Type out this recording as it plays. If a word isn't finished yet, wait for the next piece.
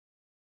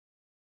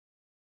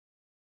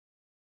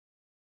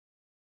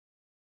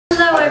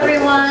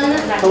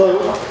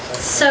Hello.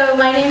 So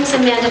my name is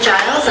Amanda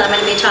Giles. I'm going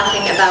to be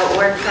talking about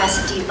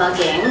WordPress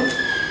debugging.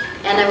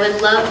 And I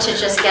would love to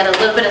just get a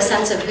little bit of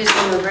sense of who's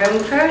in the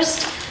room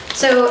first.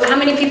 So how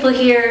many people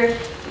here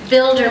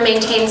build or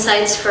maintain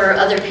sites for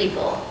other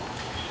people?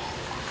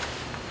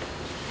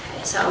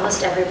 Okay, so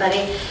almost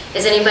everybody.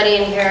 Is anybody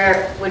in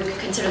here would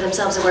consider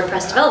themselves a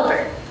WordPress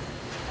developer?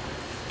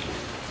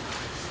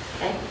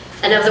 Okay.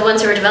 And of the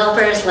ones who are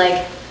developers,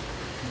 like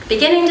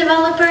beginning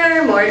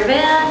developer, more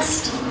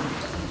advanced?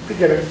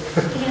 Beginner.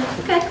 Yeah,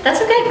 okay,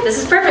 that's okay. This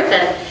is perfect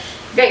then.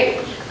 Great.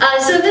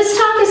 So this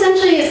talk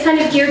essentially is kind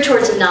of geared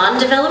towards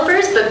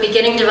non-developers, but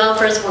beginning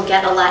developers will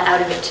get a lot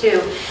out of it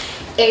too.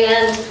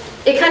 And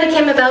it kind of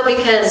came about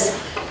because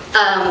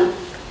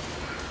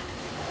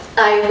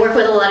I work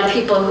with a lot of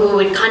people who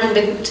would come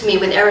to me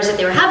with errors that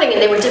they were having, and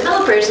they were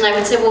developers, and I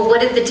would say, well, what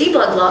did the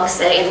debug log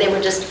say? And they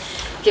would just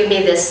give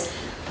me this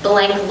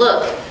blank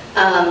look.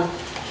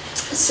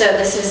 So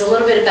this is a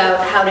little bit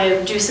about how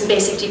to do some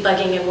basic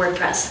debugging in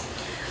WordPress.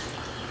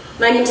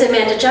 My name is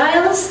Amanda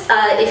Giles.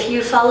 If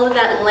you follow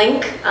that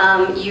link,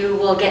 you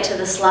will get to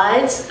the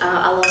slides.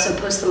 I'll also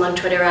post them on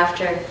Twitter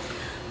after.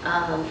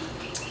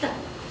 Yeah.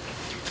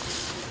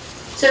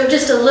 So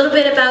just a little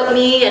bit about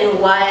me and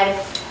why I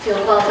feel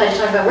qualified to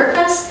talk about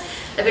WordPress.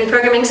 I've been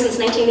programming since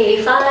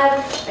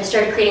 1985. I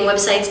started creating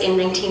websites in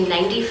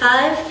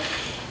 1995.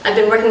 I've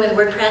been working with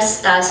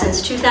WordPress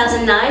since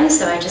 2009,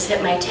 so I just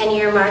hit my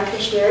 10-year mark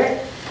this year.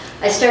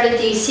 I started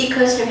the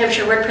Seacoast, New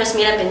Hampshire WordPress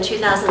meetup in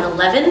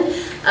 2011.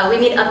 We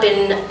meet up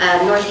in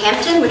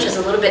Northampton, which is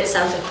a little bit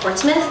south of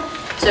Portsmouth.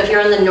 So if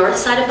you're on the north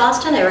side of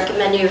Boston, I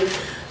recommend you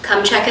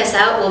come check us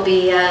out.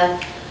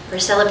 We're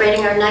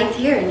celebrating our 9th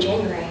year in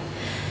January.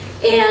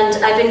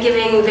 And I've been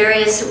giving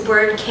various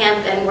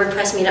WordCamp and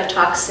WordPress meetup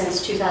talks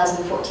since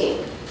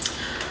 2014.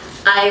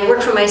 I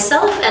work for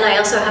myself, and I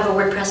also have a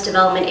WordPress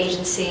development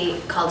agency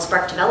called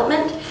Spark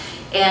Development.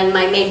 And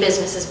my main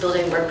business is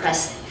building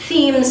WordPress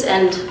themes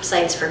and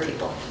sites for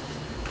people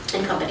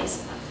and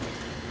companies.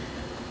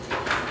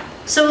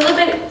 So a little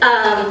bit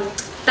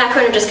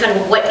background of just kind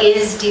of what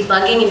is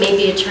debugging. It may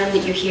be a term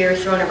that you hear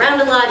thrown around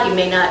a lot. You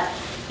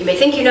may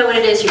think you know what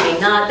it is, you may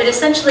not. But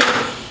essentially,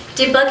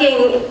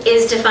 debugging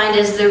is defined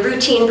as the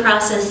routine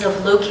process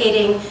of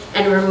locating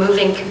and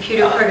removing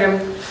computer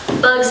program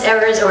bugs,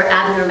 errors, or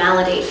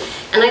abnormality.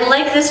 And I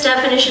like this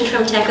definition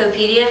from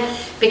Techopedia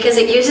because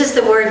it uses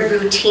the word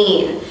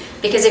routine.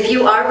 Because if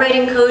you are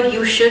writing code,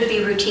 you should be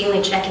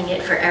routinely checking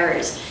it for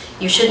errors.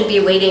 You shouldn't be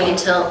waiting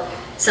until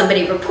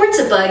somebody reports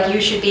a bug. You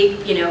should be,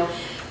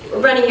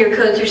 running your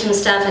code through some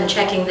stuff and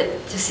checking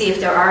to see if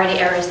there are any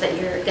errors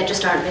that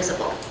just aren't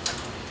visible.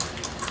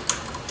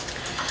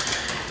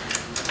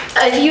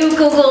 If you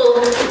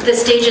Google the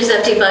stages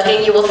of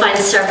debugging, you will find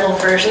several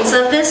versions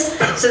of this.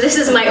 So this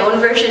is my own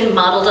version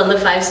modeled on the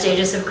 5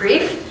 stages of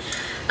grief.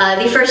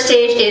 The first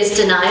stage is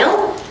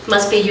denial.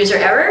 Must be user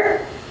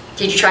error.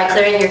 Did you try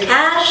clearing your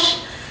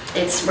cache?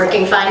 It's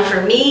working fine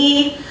for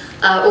me.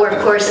 Or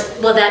of course,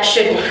 well, that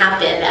shouldn't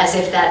happen, as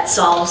if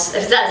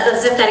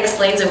that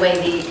explains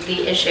away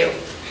the issue.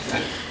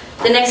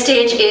 The next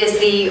stage is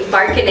the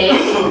bargaining.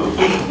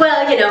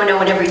 Well, no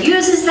one ever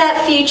uses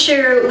that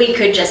feature. We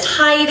could just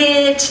hide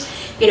it.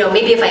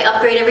 Maybe if I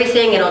upgrade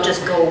everything, it'll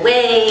just go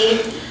away.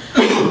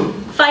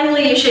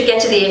 Finally, you should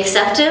get to the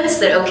acceptance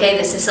that, okay,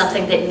 this is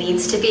something that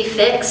needs to be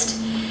fixed.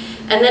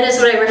 And then is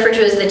what I refer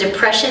to as the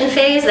depression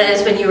phase. That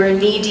is when you are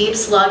knee-deep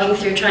slogging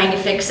through trying to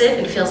fix it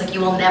and it feels like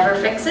you will never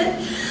fix it.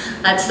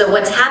 That's the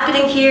what's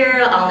happening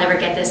here, I'll never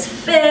get this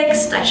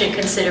fixed, I should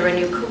consider a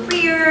new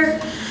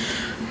career.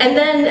 And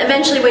then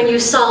eventually when you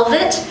solve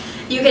it,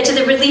 you get to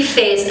the relief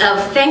phase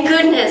of, thank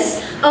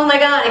goodness, oh my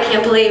God, I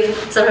can't believe,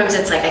 sometimes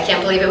it's like, I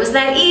can't believe it was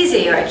that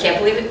easy, or I can't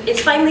believe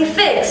it's finally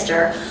fixed,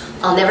 or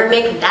I'll never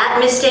make that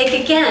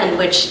mistake again,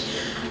 which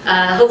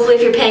hopefully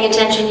if you're paying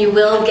attention, you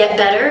will get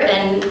better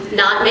and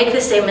not make the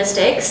same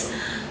mistakes.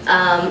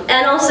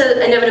 And also,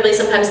 inevitably,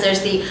 sometimes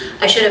there's the,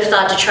 I should have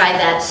thought to try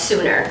that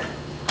sooner.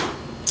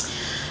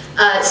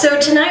 So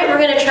tonight we're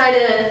going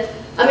to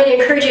I'm going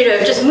to encourage you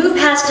to just move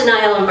past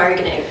denial and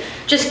bargaining.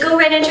 Just go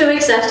right into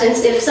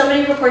acceptance. If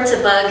somebody reports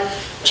a bug,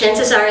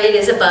 chances are it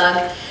is a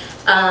bug.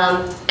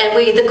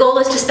 And the goal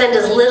is to spend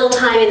as little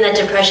time in that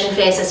depression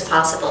phase as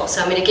possible.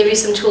 So I'm going to give you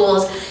some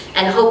tools,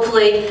 and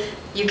hopefully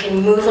you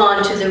can move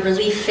on to the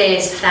relief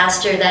phase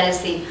faster. That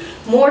is the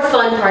more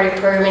fun part of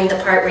programming,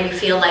 the part where you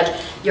feel like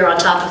you're on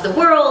top of the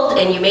world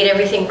and you made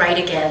everything right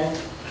again.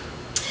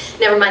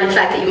 Never mind the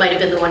fact that you might have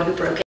been the one who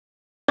broke it.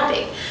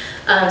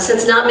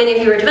 Since not many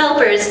of you are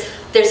developers,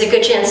 there's a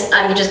good chance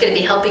I'm just going to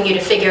be helping you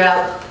to figure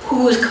out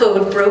whose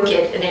code broke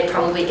it, and it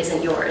probably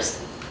isn't yours.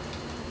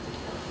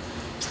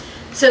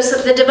 So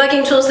the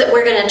debugging tools that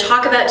we're going to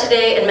talk about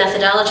today and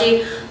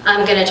methodology,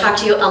 I'm going to talk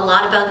to you a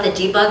lot about the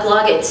debug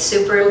log. It's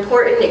super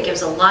important. It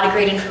gives a lot of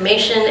great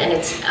information, and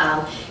it's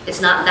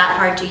not that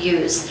hard to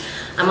use.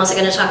 I'm also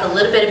going to talk a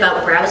little bit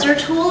about browser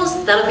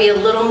tools. That'll be a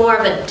little more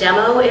of a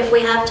demo if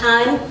we have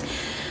time.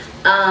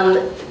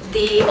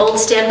 The old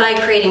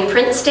standby creating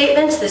print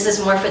statements. This is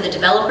more for the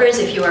developers.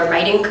 If you are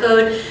writing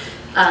code,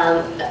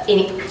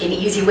 An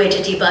easy way to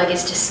debug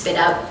is to spit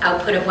out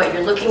output of what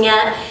you're looking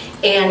at,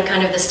 and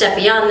kind of the step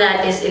beyond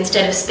that is,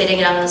 instead of spitting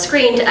it out on the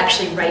screen, to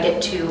actually write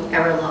it to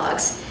error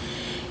logs.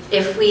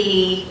 If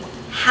we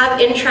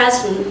have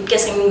interest, I'm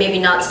guessing maybe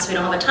not since we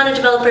don't have a ton of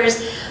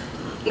developers,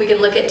 we can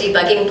look at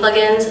debugging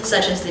plugins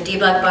such as the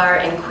debug bar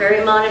and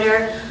query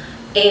monitor,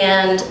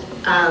 and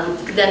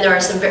then there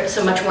are some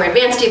much more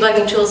advanced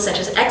debugging tools such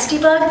as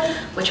Xdebug,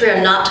 which we are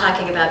not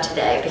talking about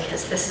today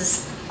because this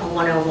is a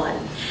 101.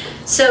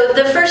 So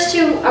the first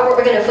two are what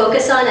we're going to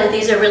focus on, and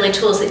these are really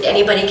tools that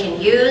anybody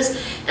can use,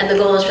 and the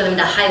goal is for them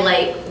to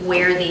highlight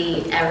where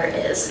the error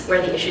is,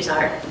 where the issues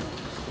are.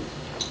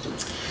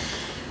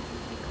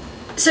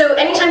 So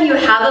anytime you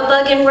have a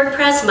bug in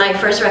WordPress, my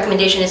first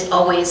recommendation is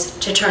always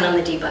to turn on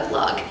the debug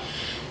log.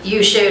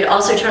 You should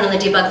also turn on the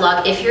debug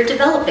log if you're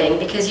developing,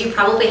 because you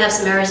probably have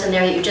some errors in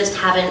there that you just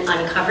haven't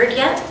uncovered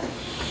yet.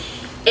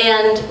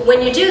 And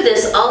when you do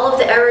this, all of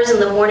the errors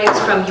and the warnings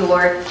from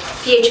your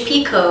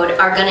PHP code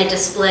are going to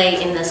display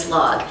in this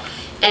log.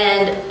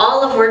 And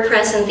all of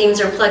WordPress and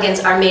themes or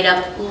plugins are made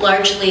up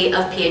largely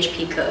of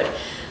PHP code.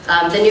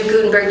 The new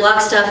Gutenberg block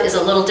stuff is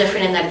a little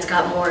different in that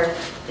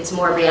it's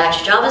more React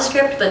to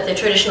JavaScript, but the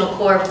traditional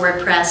core of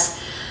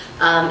WordPress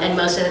and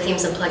most of the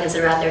themes and plugins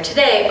that are out there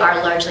today are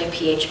largely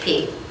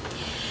PHP.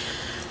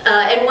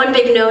 And one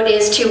big note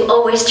is to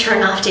always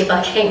turn off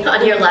debugging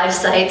on your live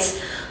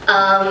sites.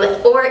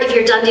 Or if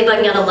you're done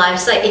debugging on a live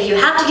site, if you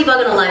have to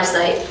debug on a live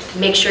site,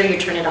 make sure you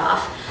turn it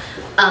off.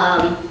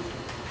 I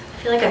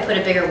feel like I put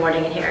a bigger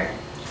warning in here.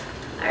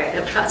 All right,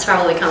 it's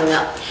probably coming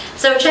up.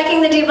 So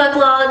checking the debug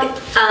log,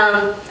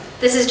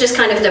 this is just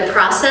kind of the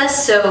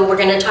process. So we're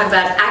going to talk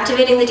about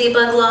activating the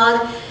debug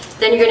log.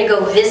 Then you're going to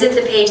go visit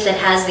the page that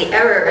has the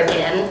error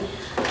again.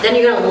 Then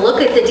you're going to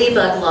look at the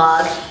debug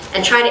log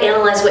and try to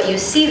analyze what you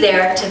see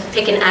there to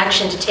pick an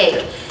action to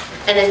take.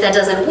 And if that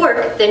doesn't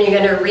work, then you're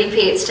going to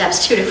repeat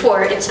steps 2 to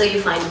 4 until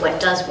you find what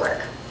does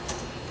work.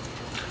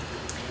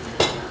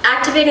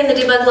 Activating the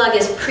debug log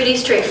is pretty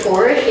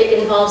straightforward. It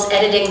involves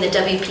editing the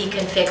WP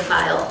config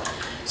file.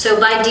 So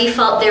by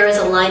default, there is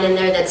a line in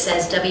there that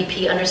says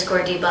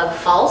WP_debug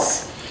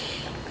false.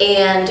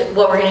 And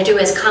what we're going to do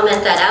is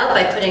comment that out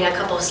by putting a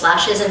couple of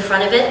slashes in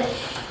front of it.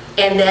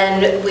 And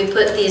then we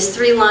put these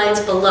 3 lines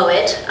below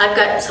it. I've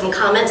got some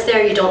comments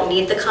there. You don't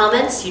need the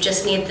comments. You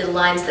just need the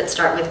lines that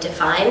start with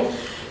define.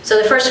 So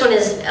the first one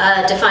is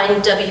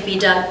define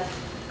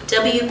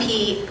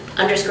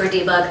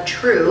WP_debug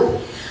true.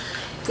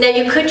 Now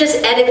you could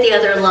just edit the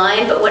other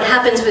line, but what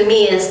happens with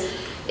me is,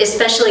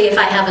 especially if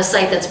I have a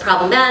site that's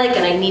problematic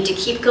and I need to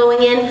keep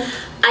going in,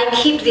 I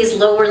keep these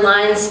lower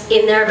lines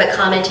in there but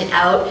comment it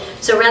out.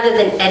 So rather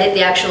than edit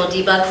the actual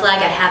debug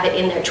flag, I have it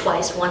in there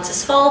twice. Once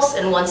is false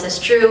and once is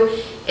true.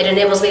 It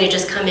enables me to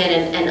just come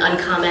in and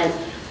uncomment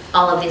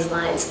all of these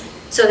lines.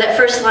 So that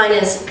first line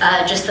is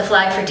just the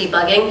flag for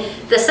debugging.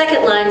 The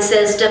second line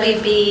says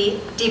WP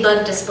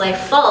debug display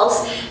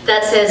false.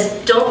 That says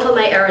don't put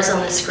my errors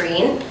on the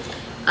screen.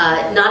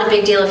 Not a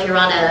big deal if you're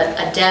on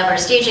a dev or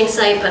staging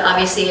site, but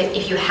obviously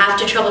if you have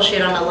to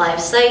troubleshoot on a live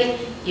site,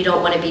 you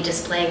don't want to be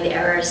displaying the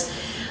errors.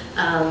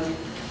 And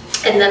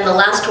then the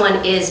last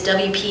one is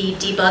WP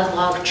debug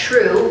log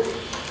true.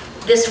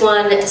 This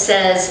one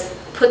says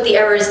put the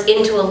errors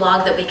into a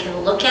log that we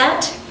can look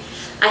at.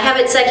 I have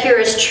it set here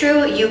as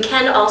true. You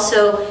can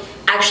also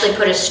actually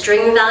put a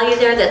string value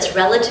there that's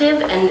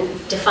relative and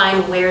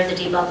define where the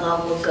debug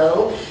log will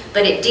go,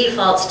 but it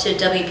defaults to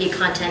WP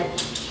content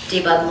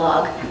debug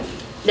log.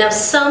 Now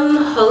some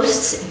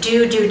hosts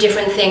do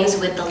different things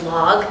with the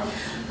log.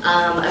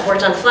 I've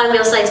worked on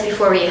flywheel sites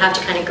before where you have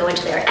to kind of go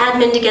into their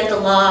admin to get the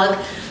log.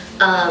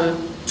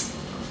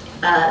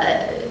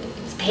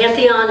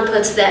 Pantheon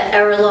puts that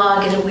error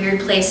log in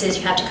weird places.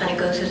 You have to kind of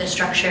go through the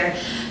structure.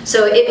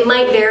 So it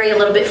might vary a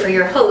little bit for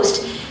your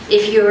host.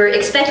 If you're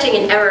expecting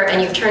an error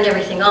and you've turned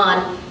everything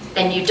on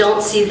and you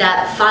don't see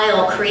that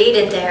file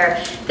created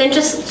there, then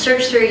just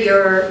search through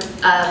your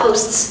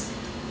host's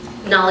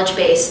knowledge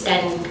base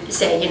and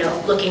say,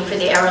 looking for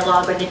the error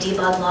log or the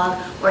debug log,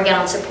 or get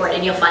on support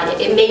and you'll find it.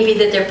 It may be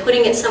that they're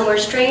putting it somewhere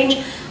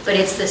strange, but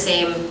it's the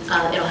same,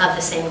 it'll have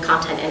the same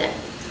content in it.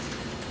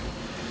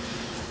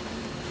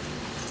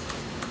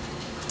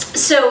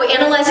 So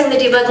analyzing the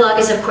debug log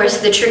is, of course,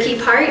 the tricky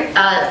part,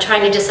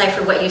 trying to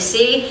decipher what you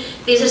see.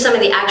 These are some of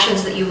the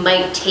actions that you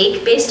might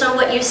take based on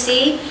what you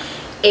see.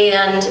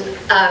 And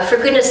for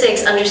goodness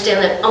sakes,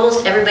 understand that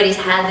almost everybody's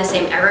had the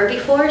same error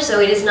before, so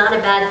it is not a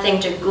bad thing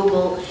to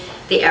Google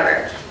the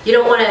error. You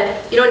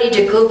don't need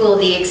to Google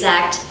the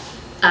exact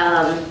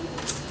path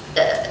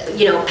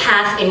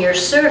in your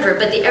server,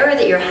 but the error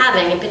that you're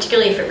having, and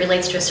particularly if it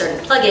relates to a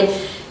certain plugin,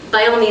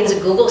 by all means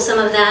Google some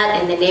of that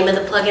and the name of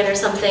the plugin or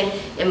something.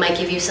 It might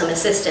give you some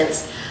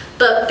assistance.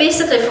 But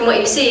basically from what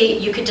you see,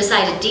 you could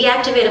decide to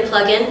deactivate a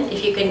plugin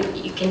if you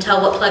can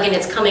tell what plugin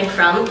it's coming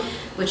from,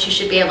 which you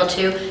should be able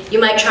to. You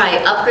might try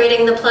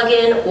upgrading the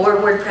plugin or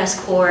WordPress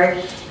core.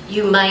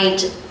 You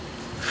might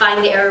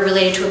find the error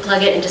related to a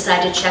plugin and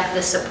decide to check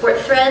the support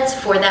threads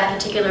for that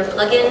particular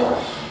plugin.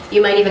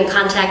 You might even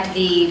contact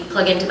the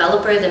plugin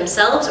developer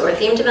themselves or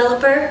theme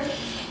developer.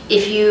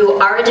 If you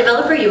are a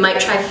developer, you might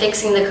try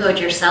fixing the code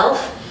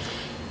yourself.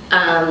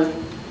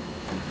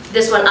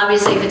 This one,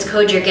 obviously, if it's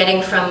code you're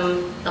getting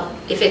from,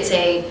 if it's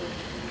a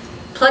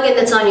plugin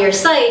that's on your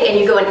site and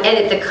you go and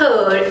edit the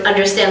code,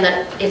 understand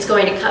that it's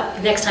going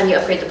to, next time you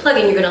upgrade the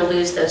plugin, you're going to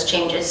lose those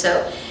changes.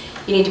 So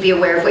you need to be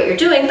aware of what you're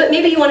doing, but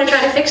maybe you want to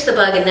try to fix the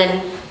bug and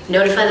then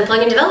notify the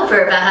plugin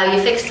developer about how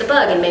you fixed the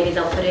bug, and maybe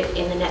they'll put it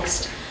in the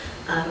next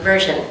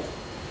version.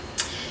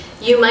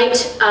 You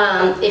might,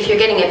 if you're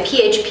getting a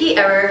PHP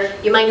error,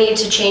 you might need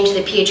to change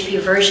the PHP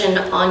version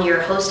on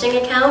your hosting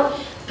account,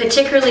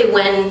 particularly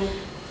when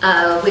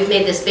we've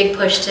made this big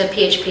push to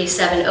PHP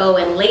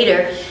 7.0 and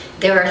later.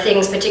 There are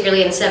things,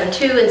 particularly in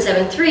 7.2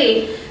 and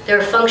 7.3, there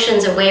are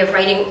functions and ways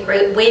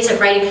of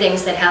writing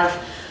things that have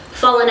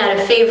fallen out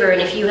of favor,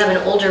 and if you have an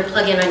older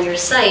plugin on your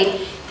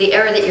site, the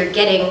error that you're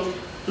getting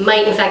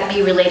might in fact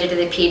be related to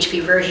the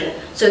PHP version.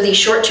 So the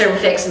short-term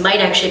fix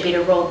might actually be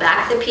to roll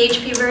back the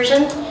PHP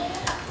version,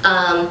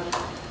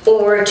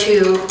 or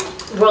to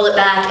roll it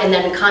back and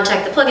then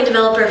contact the plugin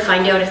developer,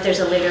 find out if there's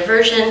a later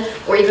version,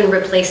 or even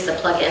replace the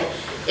plugin.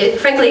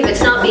 Frankly, if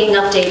it's not being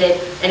updated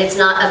and it's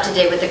not up to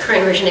date with the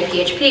current version of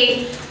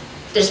PHP,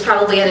 there's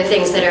probably other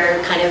things that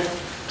are kind of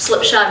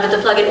slipshod with the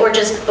plugin, or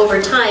just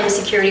over time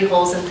security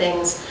holes and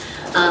things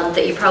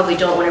that you probably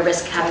don't want to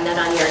risk having that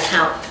on your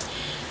account.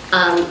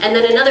 And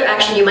then another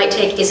action you might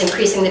take is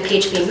increasing the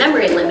PHP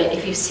memory limit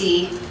if you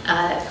see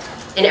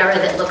an error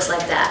that looks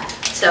like that.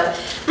 So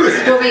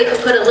this is where we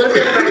put a little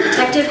bit of our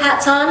detective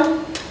hats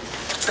on.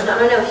 I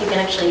don't know if you can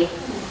actually,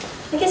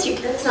 I guess you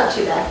can, it's not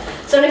too bad.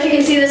 So I don't know if you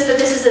can see this, but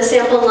this is a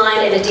sample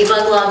line in a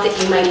debug log that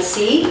you might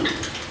see.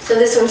 So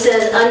this one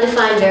says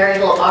undefined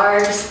variable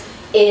args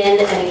in,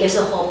 and it gives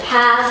a whole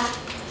path,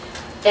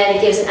 and it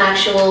gives an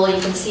actual,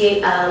 you can see,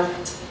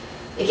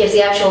 it gives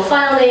the actual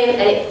file name,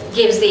 and it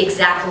gives the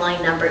exact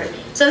line number.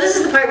 So this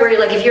is the part where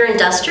you're like, if you're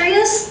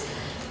industrious,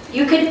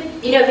 you could,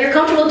 you know, if you're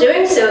comfortable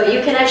doing so,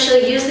 you can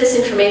actually use this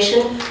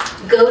information,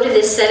 go to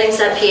this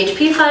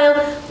settings.php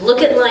file,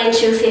 look at line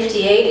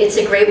 258. It's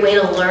a great way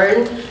to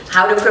learn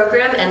how to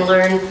program and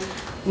learn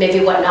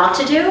maybe what not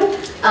to do.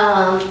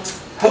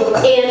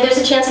 And there's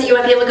a chance that you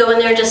might be able to go in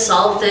there and just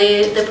solve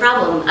the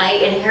problem. I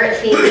inherit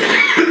themes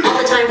all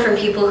the time from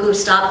people who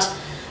stopped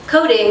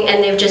coding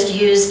and they've just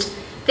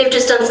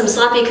done some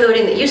sloppy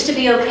coding that used to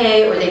be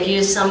okay, or they've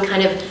used some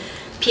kind of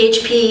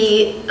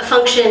PHP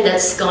function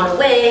that's gone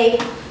away.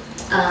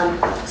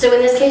 So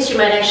in this case, you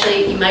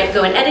might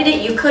go and edit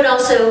it. You could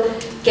also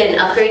get an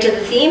upgrade to the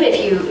theme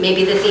if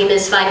maybe the theme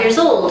is 5 years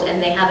old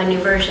and they have a new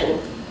version.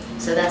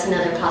 So that's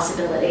another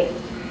possibility.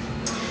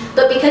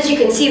 But because you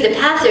can see the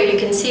path there, you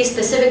can see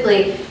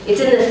specifically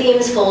it's in the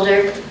themes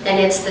folder and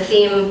it's the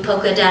theme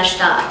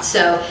polka-dot.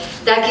 So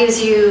that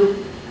gives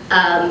you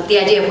the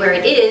idea of where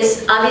it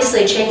is.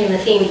 Obviously, changing the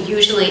theme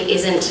usually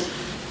isn't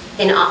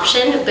an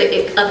option, but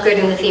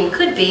upgrading the theme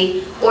could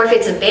be, or if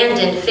it's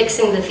abandoned,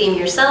 fixing the theme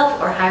yourself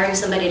or hiring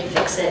somebody to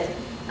fix it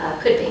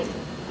could be.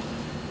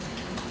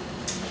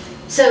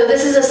 So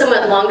this is a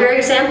somewhat longer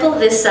example.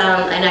 This,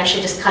 and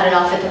actually just cut it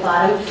off at the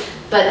bottom,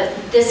 but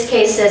this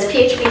case says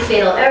PHP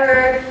fatal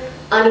error,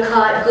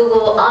 uncaught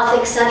Google auth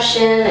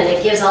exception, and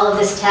it gives all of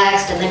this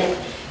text, and then it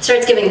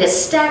starts giving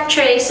this stack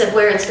trace of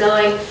where it's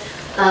going.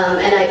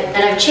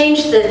 And I've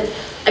changed the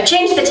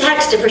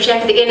text to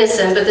protect the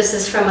innocent, but this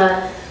is from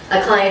a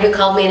client who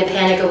called me in a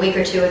panic a week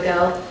or two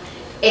ago.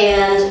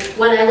 And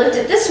when I looked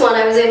at this one,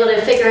 I was able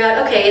to figure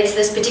out, okay, it's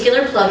this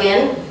particular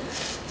plugin.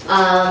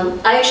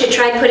 I actually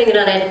tried putting it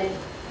on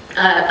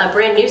a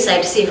brand new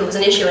site to see if it was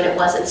an issue, and it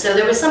wasn't. So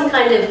there was some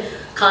kind of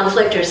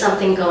conflict or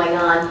something going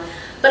on.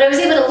 But I was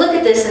able to look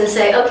at this and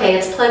say, okay,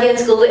 it's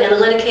plugins, Google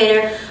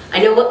Analyticator. I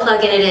know what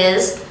plugin it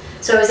is.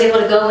 So I was able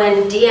to go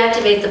and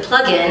deactivate the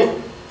plugin,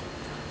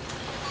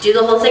 do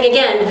the whole thing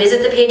again,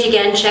 visit the page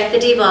again, check the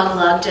debug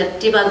log.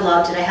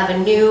 Did I have a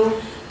new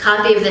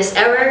copy of this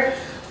error?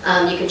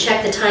 You can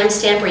check the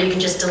timestamp, or you can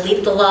just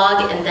delete the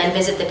log and then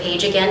visit the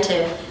page again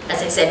to,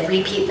 as I said,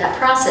 repeat that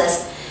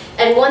process.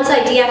 And once I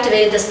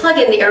deactivated this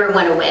plugin, the error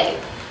went away.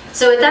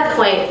 So at that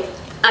point,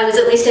 I was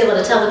at least able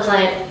to tell the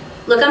client,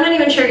 look, I'm not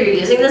even sure you're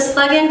using this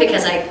plugin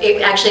because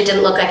it actually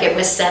didn't look like it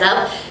was set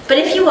up. But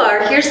if you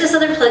are, here's this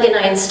other plugin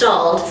I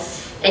installed,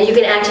 and you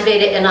can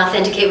activate it and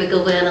authenticate with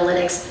Google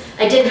Analytics.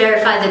 I did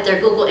verify that their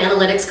Google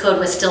Analytics code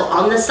was still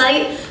on the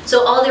site,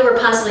 so all they were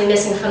possibly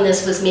missing from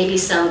this was maybe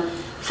some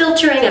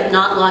filtering of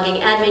not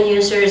logging admin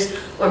users,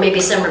 or maybe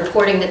some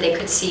reporting that they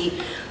could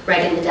see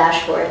right in the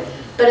dashboard.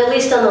 But at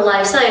least on the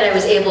live site, I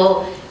was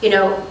able, you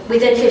know,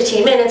 within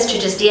 15 minutes to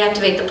just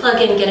deactivate the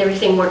plugin, get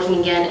everything working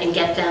again, and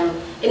get them.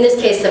 In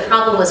this case, the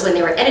problem was when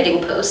they were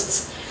editing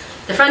posts.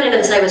 The front end of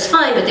the site was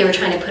fine, but they were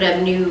trying to put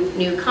up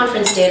new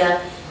conference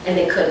data, and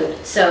they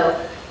couldn't. So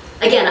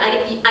again,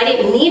 I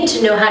didn't need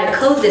to know how to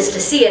code this to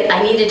see it.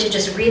 I needed to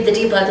just read the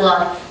debug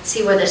log,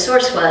 see where the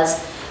source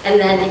was, and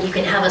then you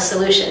can have a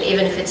solution.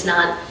 Even if it's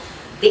not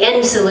the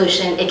end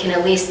solution, it can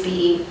at least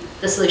be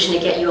the solution to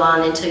get you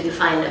on until you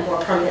find a more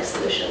permanent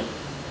solution.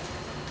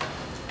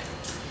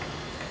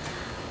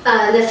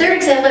 The third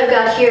example I've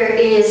got here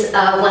is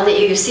one that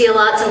you see a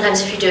lot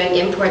sometimes if you're doing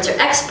imports or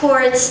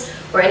exports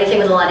or anything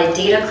with a lot of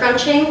data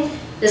crunching.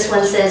 This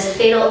one says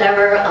fatal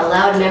error,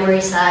 allowed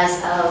memory size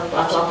of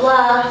blah, blah,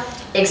 blah,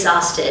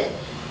 exhausted.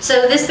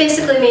 So this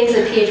basically means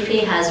that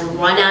PHP has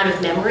run out of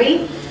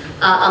memory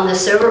on the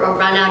server or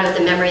run out of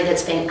the memory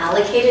that's been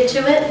allocated to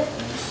it.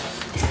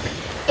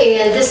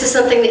 And this is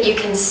something that you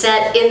can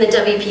set in the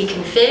WP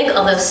config,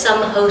 although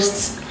some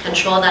hosts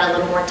control that a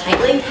little more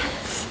tightly.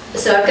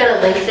 So I've got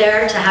a link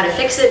there to how to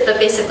fix it, but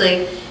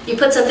basically you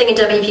put something in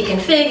WP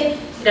config,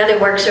 it either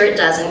works or it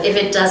doesn't. If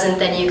it doesn't,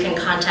 then you can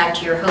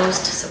contact your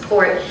host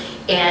support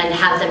and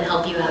have them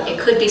help you out. It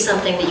could be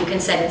something that you can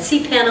set in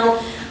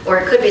cPanel, or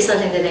it could be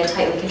something that they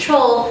tightly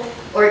control,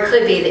 or it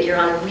could be that you're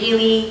on a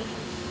really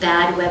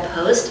bad web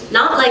host,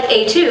 not like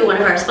A2, one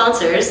of our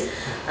sponsors.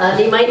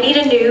 You might need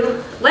a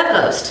new web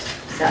host.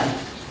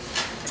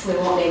 So we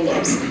won't name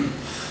names.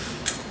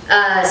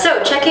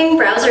 So checking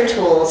browser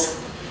tools.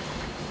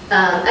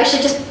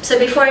 Actually, just so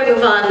before I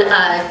move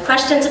on,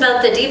 questions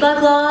about the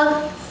debug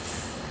log?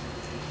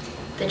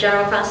 The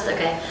general process,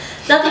 okay.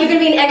 Not that you're going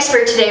to be an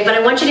expert today, but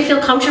I want you to feel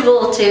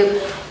comfortable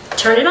to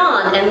turn it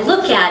on and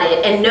look at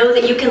it and know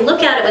that you can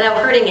look at it without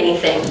hurting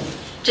anything.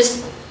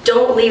 Just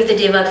don't leave the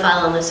debug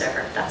file on the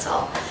server, that's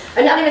all.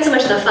 Or not even so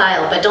much the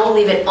file, but don't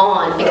leave it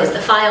on because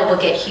the file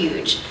will get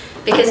huge.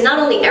 Because not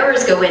only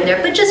errors go in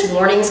there, but just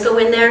warnings go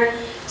in there.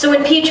 So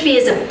when PHP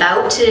is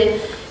about to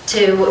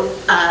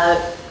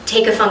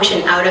take a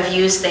function out of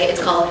use,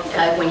 it's called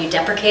when you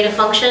deprecate a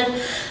function.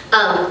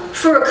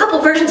 For a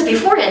couple versions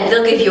beforehand,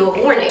 they'll give you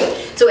a warning.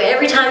 So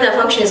every time that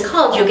function is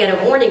called, you'll get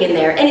a warning in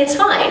there, and it's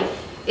fine.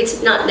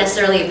 It's not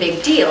necessarily a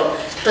big deal,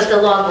 but the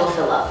log will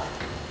fill up.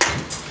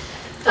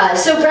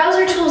 So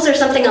browser tools are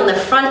something on the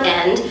front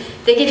end.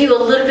 They give you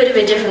a little bit of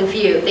a different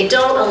view. They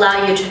don't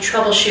allow you to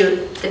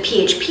troubleshoot the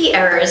PHP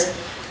errors,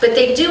 but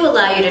they do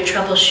allow you to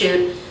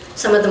troubleshoot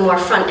some of the more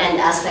front-end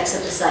aspects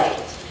of the site.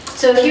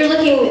 So if you're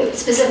looking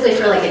specifically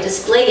for like a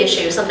display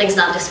issue, something's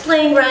not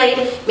displaying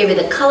right, maybe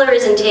the color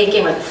isn't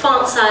taking or the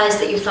font size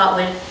that you thought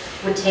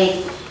would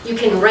take, you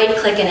can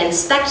right-click and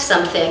inspect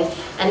something,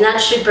 and that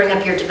should bring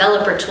up your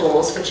developer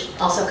tools, which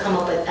also come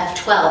up with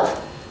F12.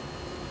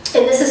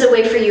 And this is a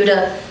way for you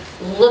to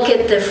look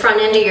at the front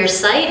end of your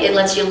site. It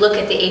lets you look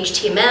at the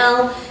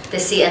HTML, the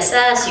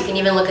CSS, you can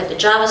even look at the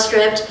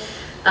JavaScript.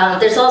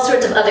 There's all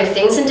sorts of other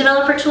things in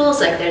developer tools,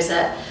 like there's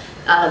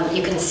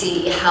you can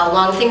see how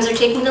long things are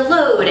taking to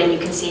load, and you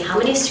can see how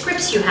many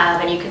scripts you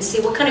have, and you can see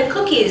what kind of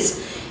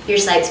cookies your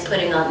site's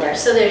putting on there.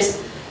 So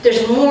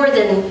there's more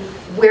than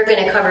we're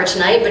going to cover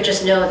tonight, but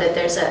just know that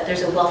there's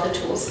a wealth of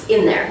tools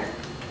in there.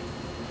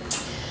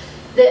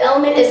 The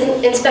element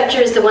inspector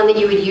is the one that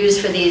you would use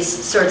for these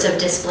sorts of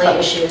display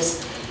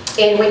issues.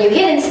 And when you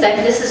hit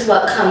inspect, this is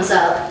what comes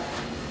up,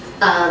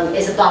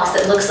 is a box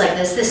that looks like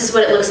this. This is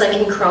what it looks like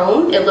in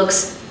Chrome. It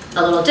looks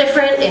a little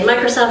different in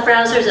Microsoft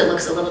browsers. It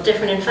looks a little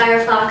different in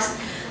Firefox.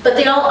 But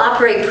they all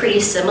operate pretty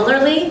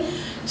similarly.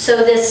 So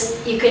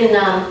this, you can,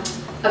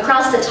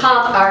 across the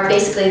top are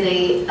basically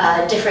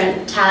the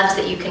different tabs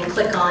that you can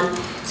click on.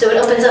 So it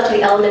opens up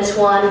the Elements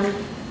one,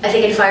 I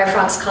think in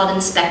Firefox called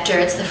Inspector.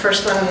 It's the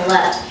first one on the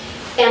left.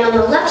 And on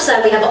the left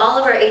side, we have all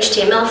of our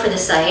HTML for the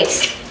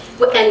site.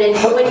 And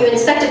then when you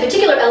inspect a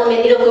particular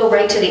element, it'll go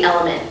right to the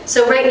element.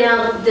 So right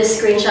now,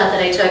 this screenshot that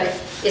I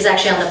took is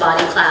actually on the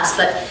body class.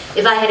 But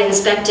if I had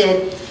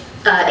inspected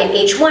an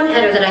H1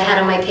 header that I had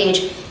on my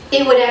page,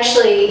 it would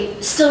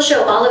actually still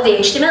show all of the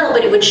HTML,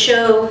 but it would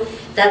show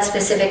that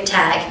specific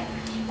tag.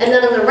 And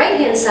then on the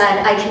right-hand side,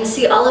 I can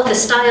see all of the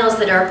styles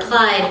that are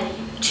applied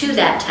to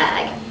that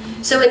tag.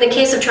 So in the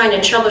case of trying to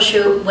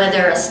troubleshoot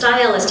whether a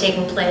style is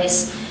taking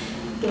place,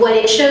 what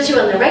it shows you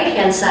on the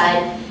right-hand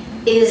side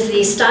is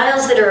the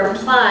styles that are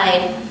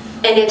applied,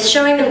 and it's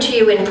showing them to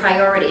you in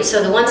priority.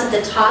 So the ones at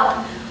the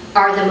top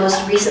are the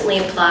most recently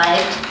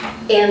applied,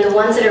 and the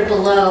ones that are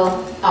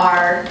below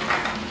are,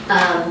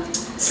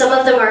 some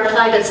of them are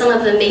applied, but some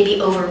of them may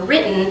be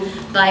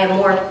overwritten by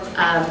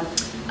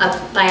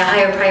by a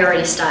higher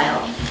priority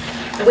style.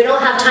 We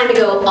don't have time to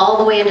go all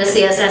the way into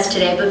CSS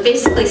today, but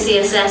basically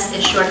CSS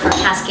is short for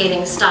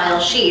cascading style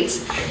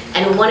sheets.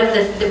 And one of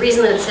the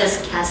reason that it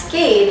says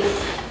cascade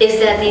is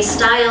that these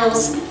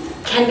styles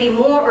can be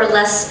more or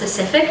less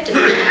specific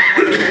depending on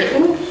how they're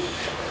written,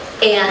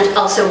 and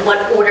also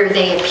what order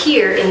they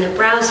appear in the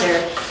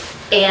browser.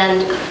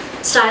 And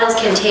styles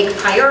can take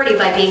priority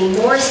by being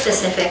more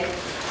specific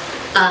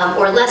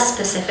or less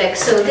specific.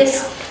 So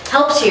this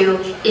helps you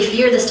if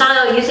the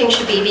style you think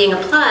should be being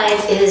applied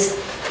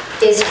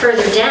is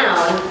further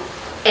down,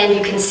 and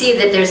you can see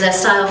that there's a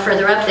style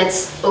further up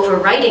that's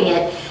overwriting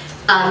it.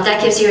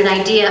 That gives you an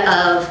idea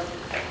of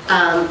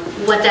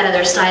what that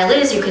other style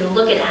is. You can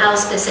look at how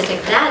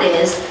specific that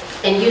is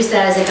and use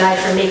that as a guide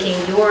for making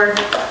your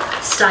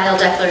style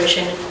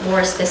declaration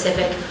more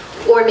specific,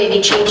 or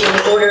maybe changing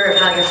the order of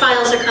how your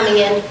files are coming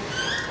in.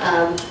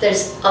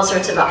 There's all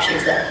sorts of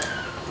options there.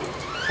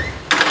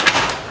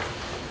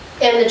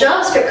 And the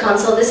JavaScript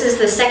console, this is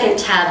the second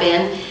tab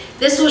in.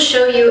 This will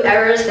show you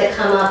errors that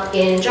come up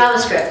in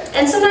JavaScript.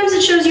 And sometimes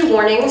it shows you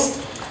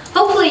warnings.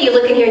 hopefully you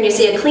look in here and you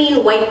see a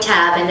clean white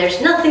tab and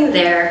there's nothing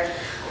there.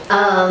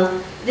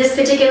 This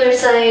particular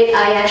site,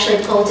 I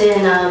actually pulled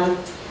in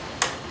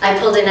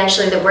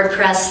actually the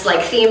WordPress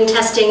like theme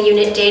testing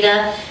unit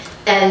data,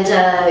 and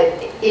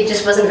it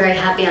just wasn't very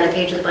happy on a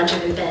page with a bunch of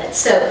embeds.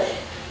 So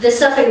the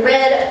stuff in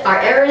red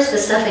are errors, the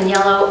stuff in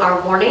yellow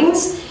are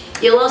warnings.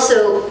 You'll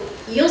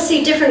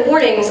see different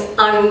warnings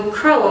on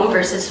Chrome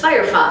versus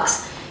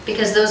Firefox,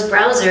 because those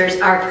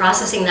browsers are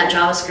processing that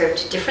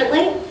JavaScript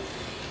differently.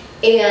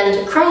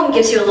 And Chrome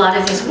gives you a lot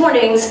of these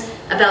warnings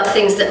about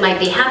things that might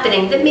be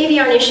happening that maybe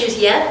aren't issues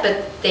yet,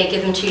 but they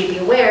give them to you to be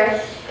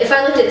aware. If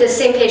I looked at this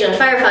same page on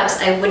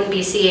Firefox, I wouldn't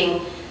be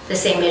seeing the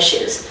same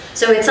issues.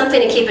 So it's something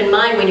to keep in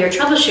mind when you're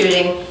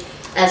troubleshooting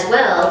as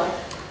well,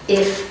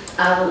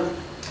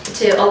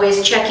 to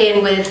always check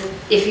in with,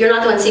 if you're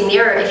not the one seeing the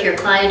error, if your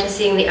client is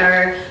seeing the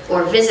error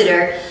or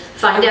visitor,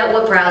 find out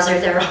what browser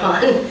they're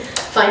on,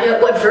 find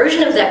out what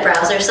version of that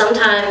browser.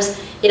 Sometimes,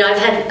 I've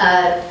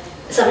had,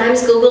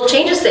 sometimes Google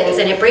changes things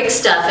and it breaks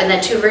stuff, and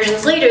then 2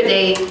 versions later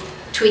they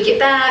tweak it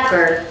back,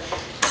 or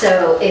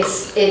so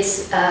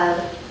it's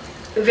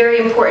very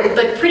important.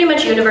 But pretty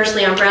much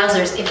universally on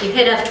browsers, if you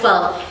hit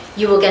F12,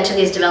 you will get to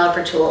these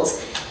developer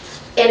tools.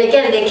 And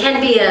again, they can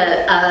be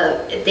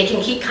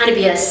kind of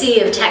be a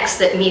sea of text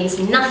that means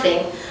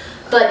nothing.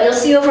 But you'll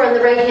see over on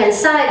the right-hand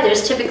side,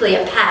 there's typically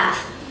a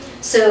path.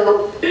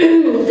 So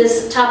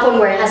this top one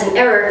where it has an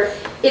error,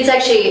 it's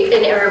actually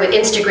an error with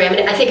Instagram,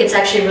 and I think it's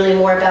actually really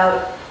more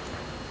about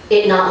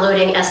it not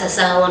loading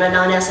SSL on a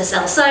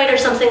non-SSL site or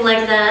something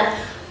like that.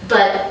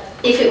 But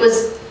if it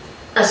was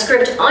a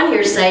script on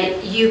your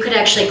site, you could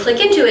actually click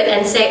into it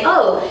and say,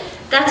 oh,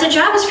 that's a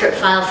JavaScript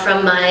file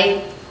from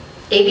my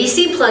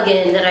ABC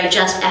plugin that I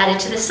just added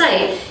to the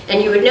site.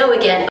 And you would know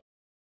again,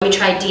 let me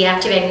try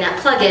deactivating that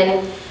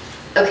plugin.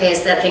 Okay,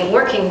 is that thing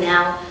working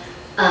now?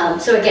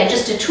 So again,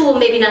 just a tool,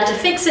 maybe not to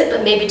fix it,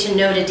 but maybe to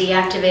know to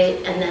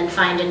deactivate and then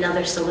find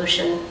another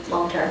solution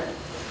long term.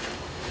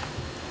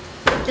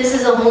 This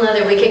is a whole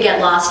nother, we could get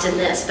lost in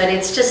this, but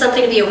it's just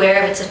something to be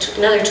aware of. It's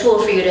another tool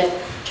for you to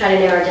try to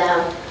narrow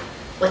down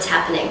what's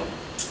happening.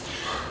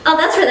 Oh,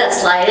 that's where that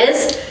slide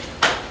is.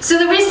 So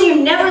the reason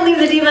you never leave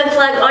the debug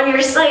flag on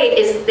your site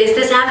is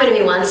this happened to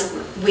me once.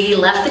 We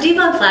left the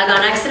debug flag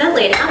on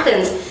accidentally, it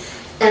happens.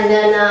 And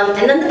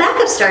then the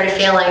backup started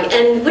failing,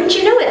 and wouldn't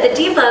you know it,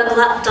 the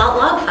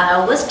debug.log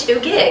file was 2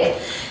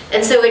 gig.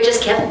 And so it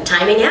just kept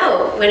timing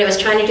out when it was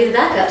trying to do the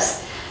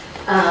backups.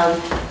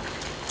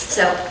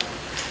 So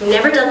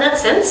never done that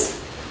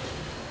since,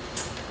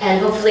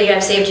 and hopefully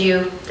I've saved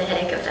you the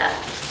headache of that.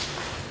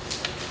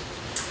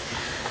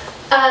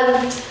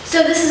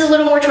 So this is a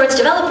little more towards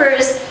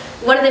developers.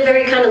 One of the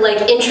very kind of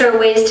like intro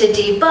ways to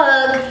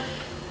debug,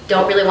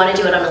 don't really want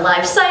to do it on a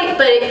live site,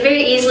 but it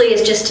very easily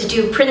is just to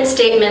do print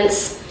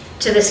statements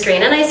to the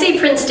screen. And I say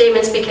print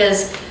statements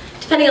because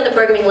depending on the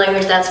programming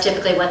language, that's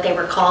typically what they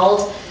were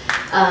called.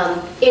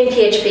 In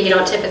PHP, you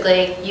don't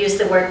typically use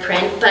the word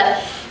print,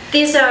 but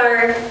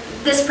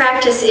this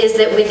practice is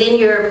that within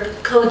your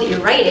code that you're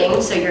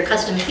writing, so your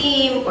custom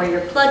theme or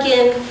your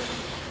plugin,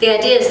 the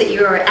idea is that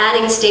you are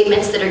adding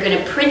statements that are going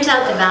to print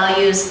out the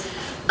values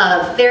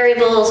of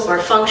variables or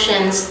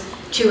functions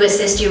to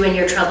assist you in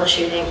your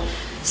troubleshooting.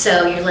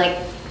 So you're like,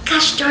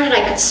 gosh darn it,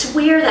 I could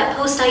swear that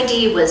post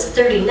ID was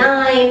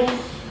 39,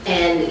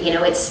 and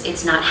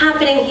it's not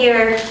happening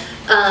here.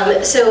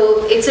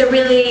 So it's a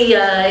really,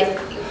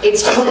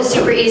 it's just a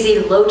super easy,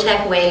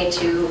 low-tech way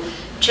to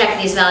check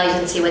these values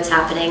and see what's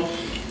happening.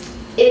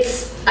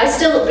 I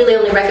still really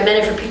only recommend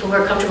it for people who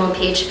are comfortable in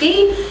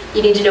PHP.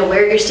 You need to know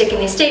where you're sticking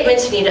these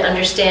statements. You need to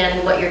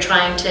understand what you're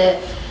trying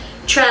to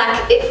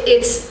track.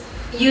 It's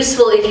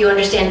useful if you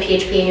understand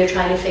PHP and you're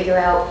trying to figure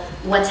out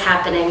what's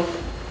happening.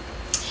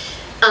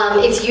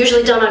 It's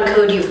usually done on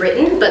code you've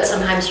written, but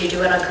sometimes you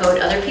do it on code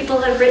other people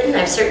have written.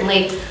 I've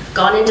certainly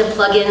gone into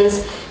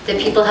plugins that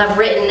people have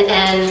written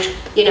and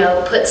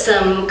put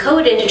some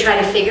code in to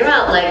try to figure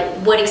out like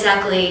what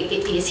exactly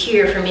is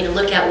here for me to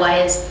look at.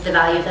 Why is the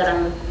value that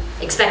I'm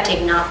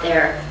expecting not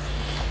there?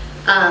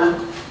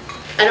 I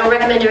don't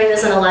recommend doing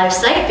this on a live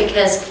site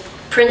because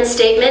print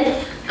statement,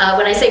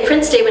 when I say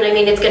print statement, I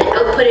mean it's going to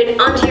output it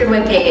onto your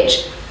web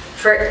page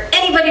for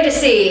anybody to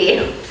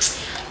see.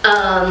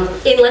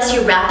 Unless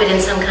you wrap it in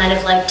some kind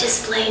of like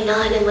display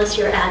none, unless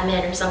you're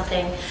admin or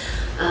something.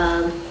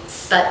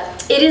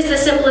 But it is the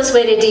simplest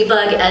way to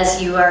debug,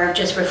 as you are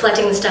just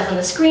reflecting the stuff on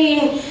the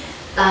screen.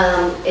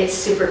 It's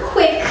super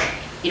quick.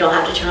 You don't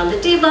have to turn on the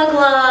debug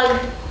log,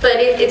 but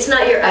it's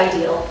not your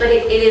ideal, but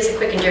it is a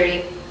quick and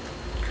dirty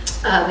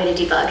way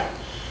to debug.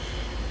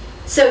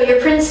 So your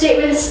print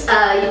statements,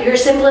 your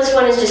simplest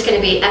one is just going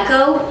to be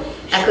echo.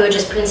 Echo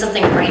just prints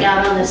something right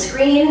out on the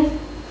screen.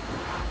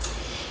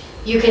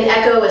 You can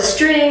echo a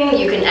string,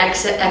 you can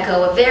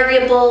echo a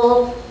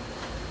variable.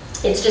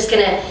 It's just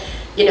going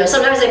to,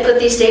 sometimes I put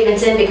these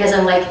statements in because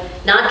I'm like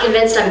not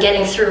convinced I'm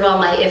getting through all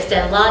my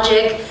if-then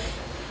logic.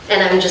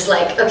 And I'm just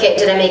like, okay,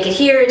 did I make it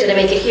here? Did I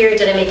make it here?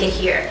 Did I make it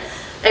here?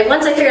 And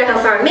once I figure out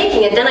how far I'm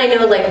making it, then I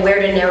know like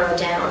where to narrow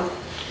down.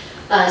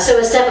 So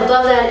a step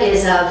above that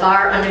is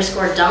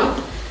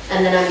var_dump.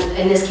 and then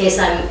in this case,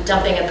 I'm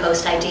dumping a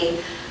post ID.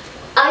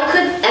 I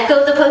could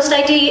echo the post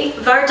ID.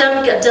 var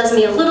dump does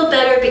me a little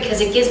better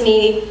because it gives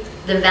me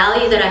the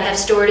value that I have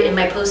stored in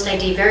my post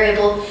ID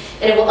variable,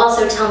 and it will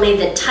also tell me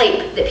the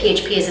type that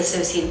PHP is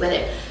associated with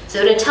it. So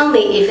it'll tell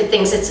me if it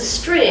thinks it's a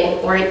string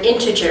or an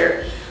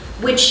integer,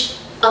 which,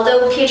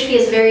 although PHP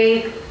is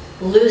very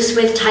loose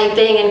with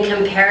typing and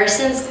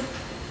comparisons,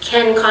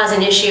 can cause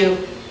an issue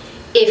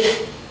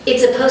if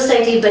it's a post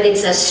ID but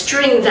it's a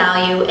string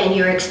value and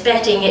you're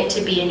expecting it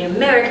to be a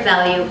numeric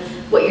value.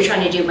 What you're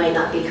trying to do might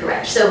not be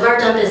correct. So var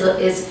dump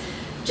is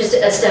just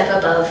a step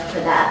above for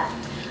that.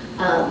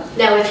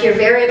 Now if your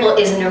variable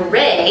is an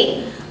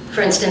array,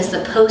 for instance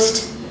the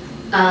post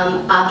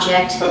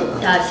object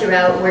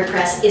throughout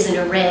WordPress is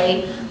an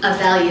array of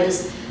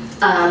values,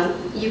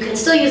 you can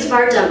still use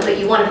var dump, but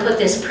you want to put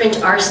this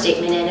print_r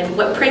statement in, and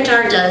what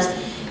print_r does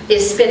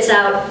is spits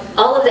out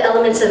all of the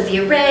elements of the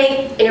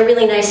array in a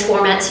really nice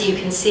format so you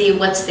can see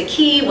what's the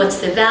key, what's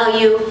the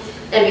value,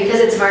 and because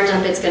it's var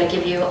dump, it's going to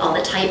give you all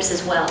the types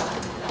as well.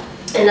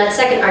 And that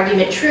second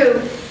argument,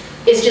 true,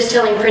 is just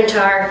telling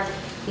print_r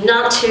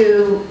not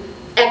to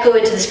echo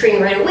it to the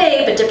screen right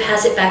away, but to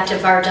pass it back to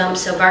var dump,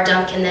 so var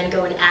dump can then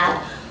go and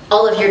add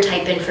all of your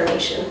type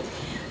information,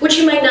 which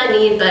you might not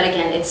need, but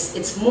again,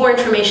 it's more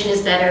information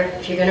is better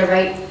if you're going to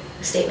write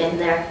a statement in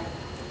there.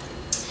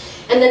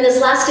 And then this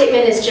last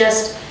statement is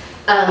just,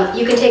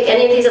 you can take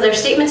any of these other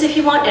statements if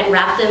you want and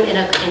wrap them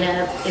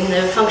in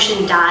the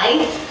function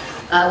die,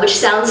 which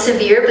sounds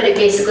severe, but it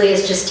basically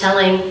is just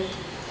telling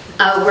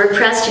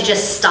WordPress to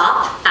just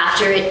stop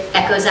after it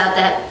echoes out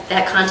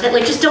that content.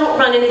 Like, just don't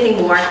run anything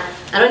more.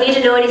 I don't need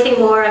to know anything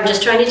more. I'm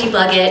just trying to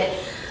debug it.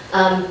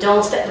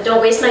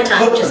 Don't waste my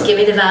time. Just give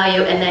me the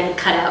value and then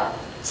cut out.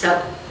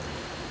 So,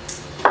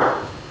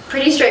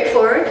 pretty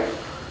straightforward.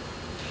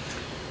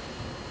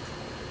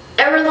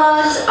 Error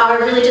logs are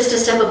really just a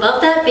step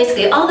above that.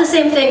 Basically all the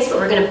same things, but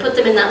we're going to put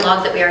them in that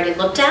log that we already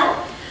looked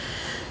at.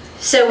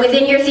 So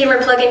within your theme or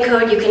plugin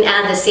code, you can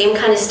add the same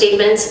kind of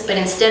statements, but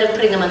instead of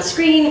putting them on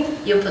screen,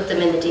 you'll put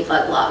them in the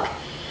debug log.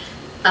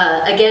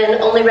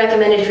 Again, only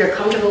recommended if you're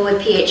comfortable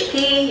with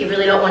PHP. You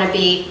really don't want to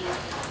be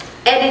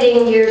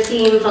editing your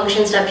theme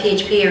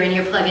functions.php or in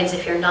your plugins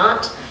if you're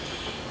not.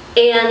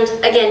 And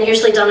again,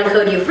 usually done on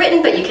code you've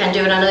written, but you can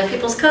do it on other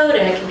people's code,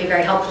 and it can be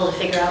very helpful to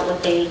figure out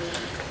what they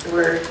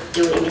were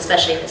doing,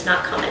 especially if it's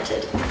not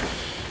commented.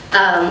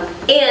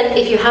 And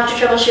if you have to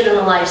troubleshoot on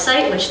a live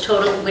site,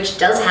 which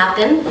does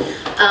happen,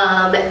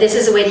 this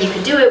is a way that you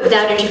can do it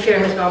without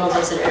interfering with normal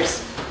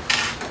visitors.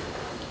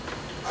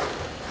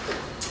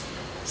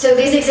 So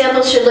these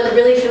examples should look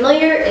really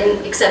familiar,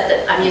 except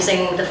that I'm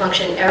using the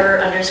function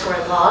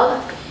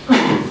error_log.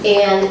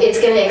 And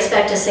it's going to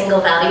expect a single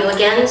value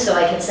again, so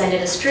I can send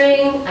it a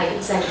string, I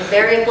can send it a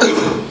variable.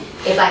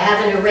 If I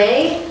have an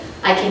array,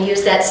 I can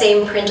use that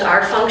same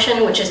print_r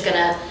function, which is going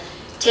to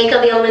take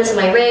all the elements of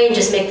my array and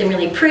just make them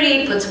really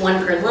pretty, puts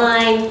one per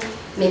line,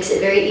 makes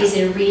it very easy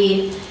to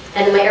read.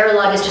 And then my error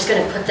log is just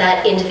going to put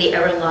that into the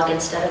error log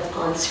instead of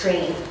on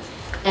screen.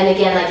 And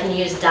again, I can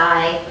use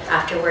die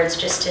afterwards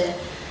just to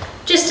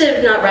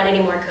not run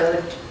any more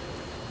code.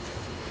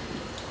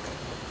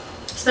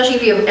 Especially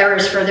if you have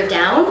errors further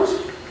down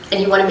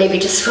and you want to maybe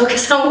just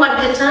focus on one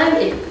at a time,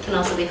 it can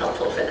also be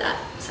helpful for that.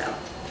 So,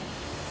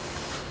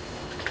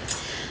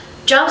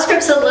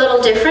 JavaScript's a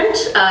little different.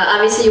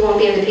 Obviously you won't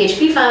be in the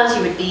PHP files,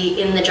 you would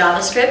be in the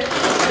JavaScript.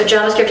 But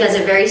JavaScript has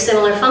a very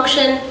similar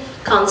function,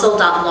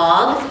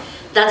 console.log.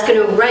 That's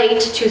going to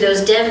write to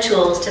those dev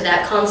tools to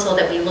that console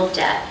that we looked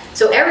at.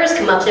 So errors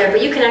come up there,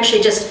 but you can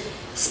actually just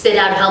spit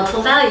out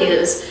helpful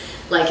values.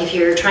 Like if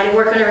you're trying to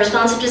work on a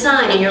responsive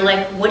design and you're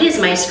like, what is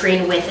my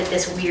screen width at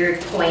this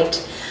weird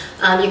point?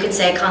 You can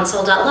say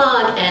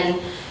console.log and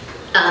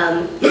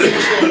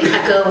essentially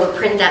echo or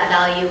print that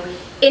value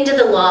into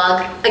the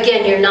log.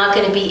 Again, you're not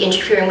going to be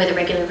interfering with a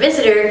regular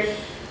visitor.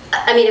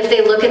 I mean, if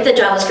they look at the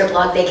JavaScript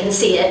log, they can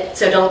see it.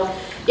 So don't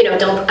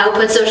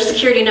output social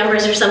security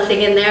numbers or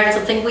something in there,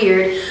 something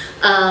weird.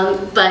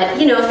 But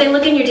if they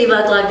look in your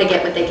debug log, they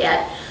get what they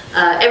get.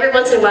 Every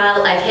once in a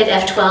while, I've hit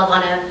F12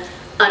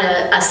 on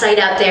a site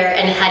out there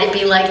and had it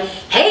be like,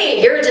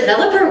 hey, you're a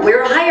developer,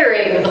 we're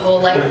hiring, with the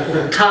whole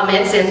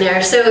comments in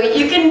there. So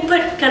you can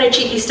put kind of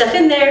cheeky stuff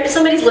in there.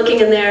 Somebody's looking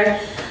in there,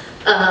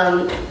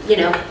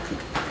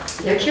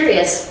 they're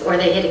curious, or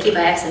they hit a key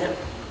by accident.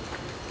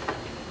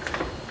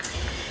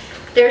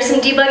 There are some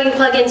debugging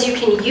plugins you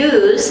can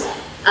use.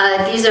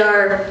 These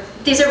are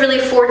really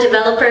for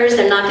developers.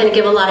 They're not going to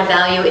give a lot of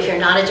value if you're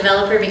not a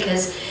developer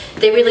because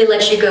they really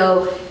let you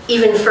go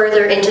even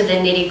further into the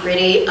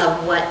nitty-gritty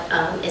of what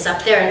is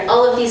up there. And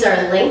all of these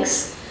are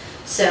links.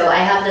 So I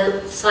have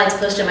the slides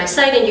posted on my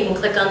site and you can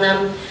click on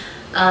them.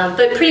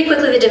 But pretty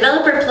quickly, the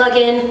developer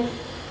plugin,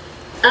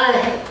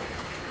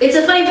 it's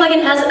a funny plugin.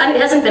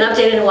 It hasn't been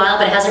updated in a while,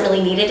 but it hasn't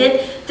really needed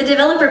it. The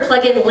developer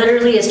plugin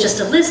literally is just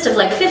a list of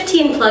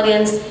 15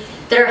 plugins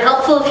that are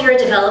helpful if you're a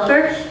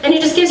developer, and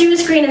it just gives you a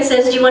screen and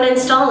says, do you want to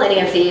install any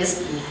of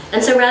these?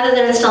 And so rather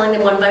than installing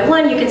them one by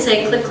one, you can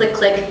say click, click,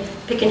 click,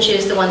 pick and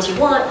choose the ones you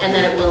want, and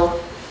then it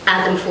will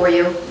add them for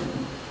you.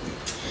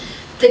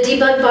 The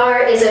debug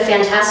bar is a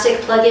fantastic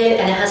plugin,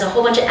 and it has a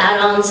whole bunch of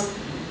add-ons.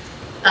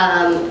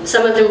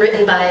 Some of them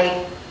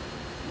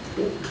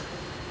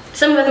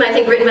I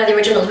think written by the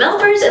original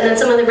developers, and then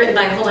some of them written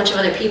by a whole bunch of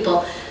other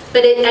people.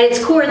 But at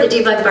its core, the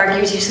debug bar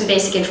gives you some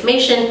basic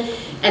information,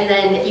 and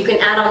then you can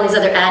add on these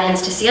other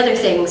add-ins to see other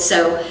things.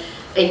 So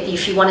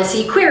if you want to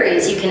see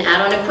queries, you can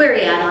add on a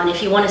query add-on.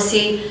 If you want to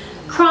see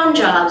cron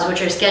jobs,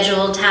 which are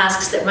scheduled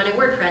tasks that run in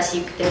WordPress,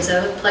 there's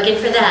a plugin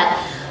for that.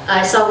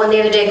 I saw one the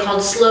other day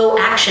called Slow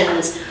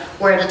Actions,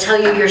 where it'll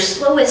tell you your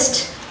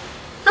slowest,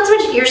 not so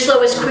much your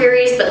slowest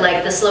queries, but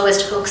like the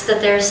slowest hooks that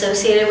they're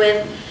associated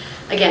with.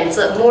 Again, it's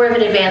more of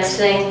an advanced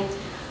thing.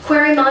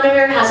 Query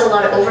Monitor has a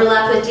lot of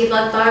overlap with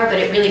Debug Bar, but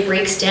it really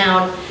breaks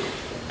down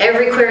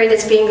every query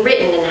that's being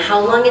written and how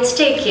long it's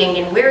taking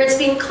and where it's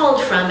being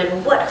called from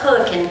and what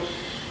hook, and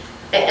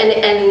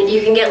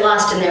you can get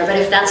lost in there. But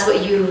if that's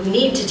what you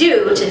need to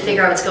do to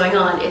figure out what's going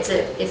on, it's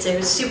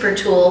a super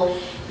tool.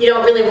 You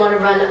don't really want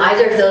to run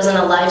either of those on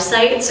a live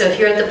site, so if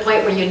you're at the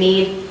point where you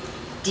need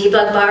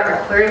Debug Bar or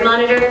Query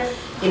Monitor,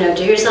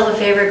 do yourself a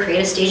favor, create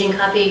a staging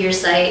copy of your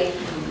site.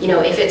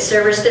 If it's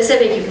server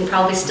specific, you can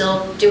probably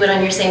still do it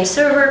on your same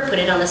server, put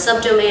it on a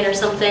subdomain or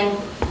something.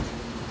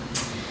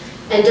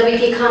 And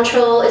WP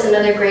Control is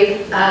another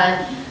great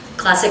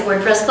classic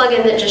WordPress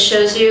plugin that just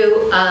shows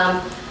you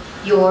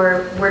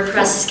your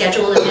WordPress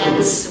scheduled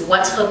events,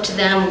 what's hooked to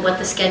them, what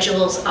the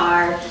schedules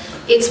are.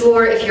 It's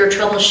more if you're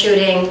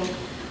troubleshooting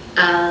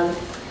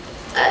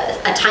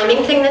a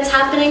timing thing that's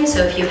happening.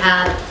 So if you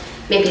have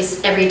maybe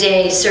every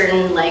day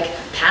certain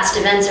past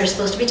events are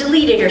supposed to be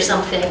deleted or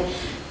something,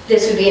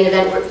 this would be an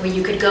event where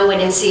you could go in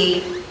and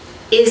see,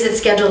 is it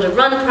scheduled to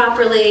run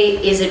properly?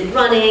 Is it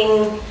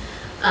running?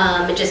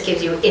 It just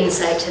gives you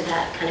insight to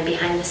that kind of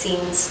behind the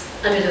scenes,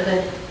 under the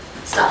hood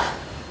stuff.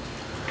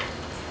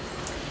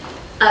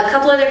 A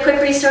couple other quick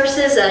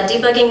resources.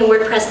 Debugging in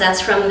WordPress, that's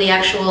from the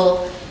actual,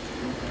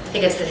 I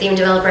think it's the Theme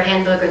Developer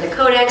Handbook or the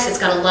Codex. It's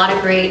got a lot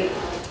of great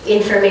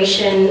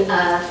information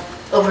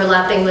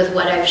overlapping with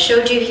what I've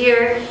showed you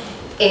here.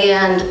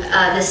 And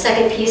the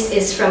second piece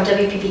is from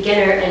WP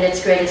Beginner, and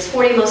it's great. It's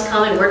 40 most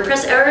common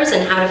WordPress errors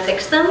and how to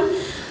fix them.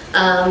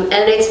 And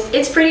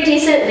it's pretty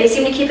decent. They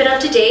seem to keep it up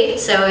to date,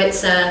 so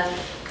it's a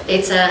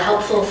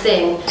helpful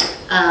thing.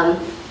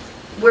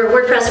 Where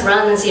WordPress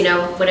runs,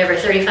 whatever,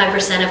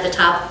 35% of the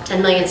top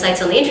 10 million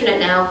sites on the internet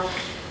now,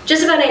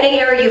 just about any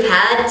error you've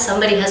had,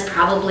 somebody has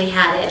probably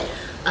had it.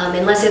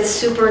 Unless it's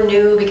super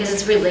new because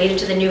it's related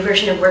to the new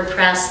version of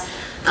WordPress.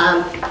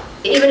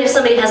 Even if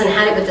somebody hasn't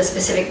had it with a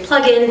specific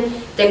plugin,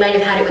 they might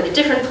have had it with a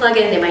different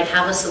plugin, they might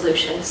have a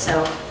solution.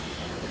 So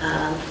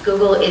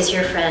Google is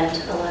your friend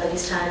a lot of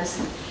these times.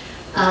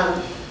 How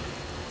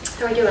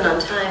are we doing on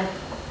time?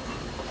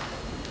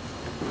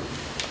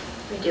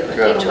 What are we doing?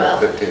 Got about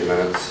 15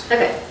 minutes.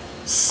 Okay.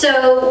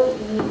 So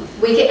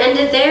we could end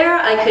it there.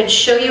 I could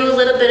show you a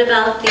little bit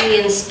about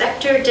the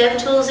inspector dev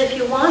tools if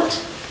you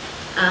want.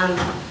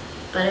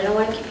 But I don't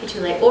want to keep you too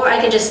late. Or I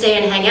can just stay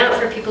and hang out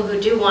for people who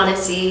do want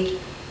to see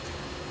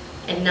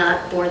and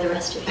not bore the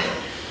rest of you.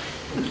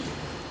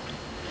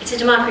 It's a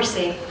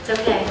democracy. It's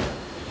okay.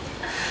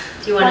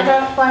 Do you want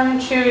to? Why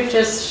don't you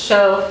just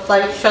show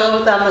them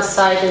the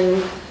site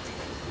and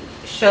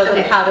show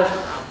them how to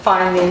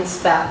find the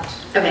inspect.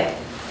 Okay.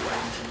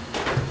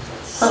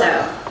 So,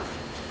 let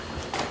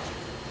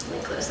me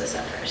close this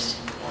up first.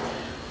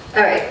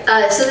 All right,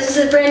 so this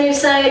is a brand new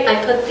site.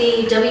 I put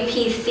the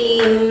WP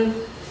theme,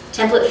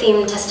 template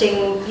theme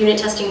testing, unit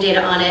testing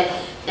data on it,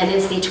 and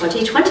it's the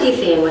 2020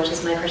 theme, which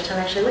is my first time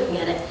actually looking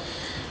at it.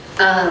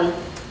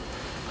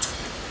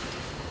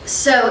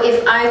 So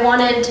if I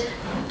wanted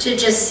to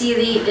just see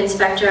the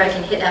inspector, I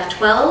can hit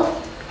F12,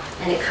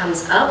 and it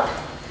comes up.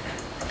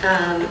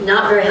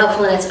 Not very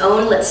helpful in its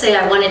own. Let's say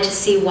I wanted to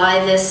see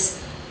why this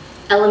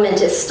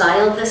element is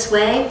styled this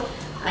way.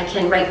 I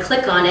can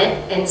right-click on it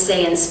and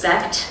say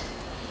Inspect.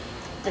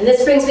 And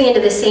this brings me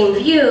into the same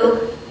view.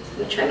 Let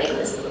me try making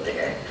this a little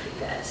bigger for you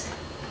guys.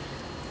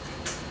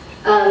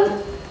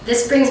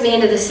 This brings me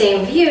into the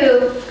same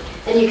view,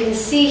 and you can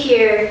see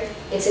here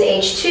it's an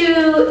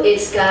H2,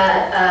 it's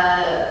got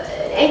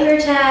an anchor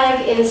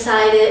tag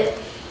inside it,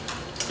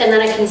 and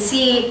then I can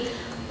see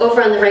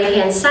over on the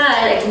right-hand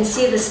side, I can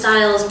see the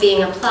styles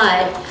being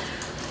applied.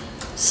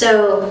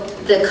 So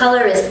the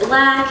color is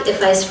black.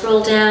 If I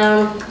scroll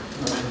down,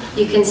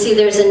 you can see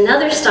there's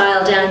another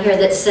style down here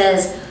that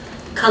says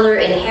color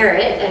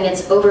inherit, and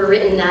it's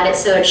overwritten at it,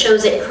 so it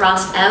shows it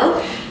crossed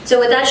out. So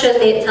what that shows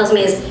me, it tells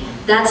me, is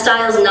that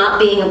style is not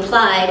being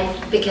applied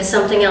because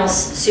something else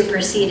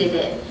superseded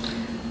it.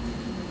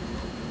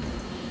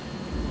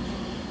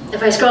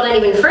 If I scroll down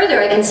even further,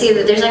 I can see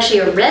that there's actually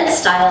a red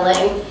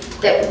styling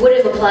that would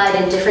have applied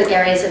in different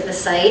areas of the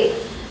site,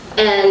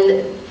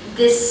 and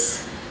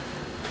this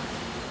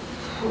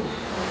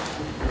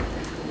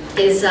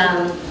is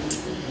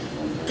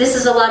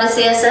a lot of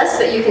CSS,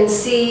 but you can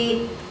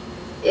see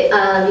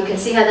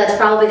how that's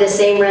probably the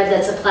same red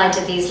that's applied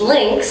to these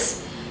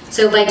links.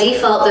 So by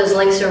default, those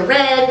links are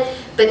red,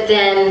 but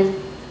then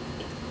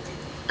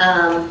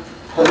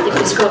if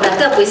we scroll back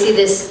up, we see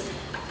this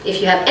If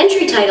you have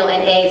entry title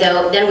and A,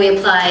 though, then we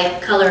apply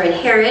color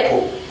inherit,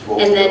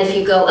 and then if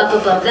you go up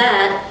above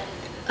that,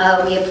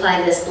 we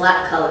apply this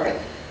black color.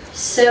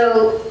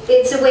 So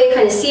it's a way of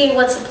kind of seeing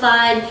what's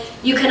applied.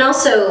 You can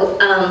also,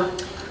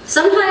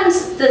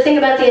 sometimes the thing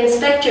about the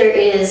inspector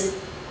is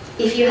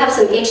if you have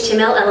some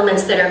HTML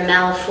elements that are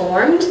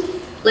malformed,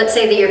 let's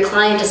say that your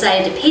client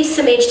decided to paste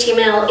some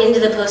HTML into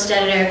the post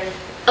editor,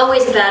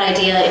 always a bad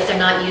idea if they're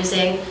not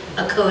using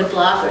a code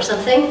block or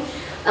something.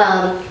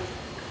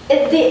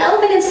 The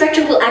element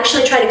inspector will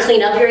actually try to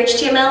clean up your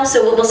HTML,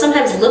 so it will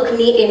sometimes look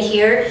neat in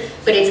here,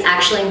 but it's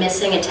actually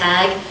missing a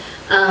tag.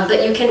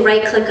 But you can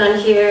right click on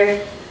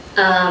here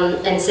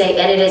and say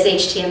edit as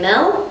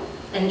HTML,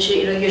 and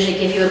it'll usually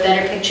give you a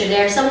better picture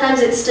there.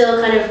 Sometimes it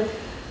still kind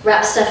of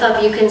wraps stuff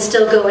up. You can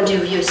still go and do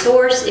view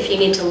source if you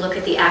need to look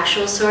at the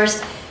actual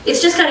source.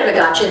 It's just kind of a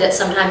gotcha that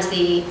sometimes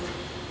the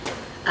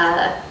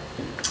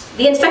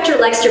inspector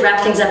likes to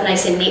wrap things up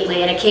nice and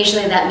neatly, and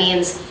occasionally that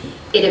means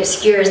it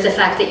obscures the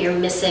fact that you're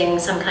missing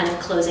some kind of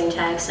closing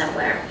tag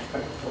somewhere.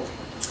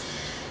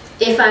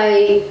 If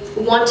I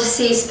want to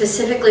see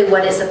specifically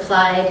what is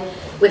applied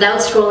without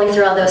scrolling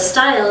through all those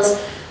styles,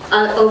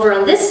 over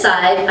on this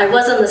side, I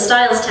was on the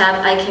Styles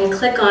tab, I can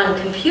click on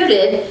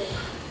Computed,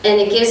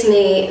 and it gives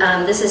me,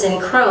 this is in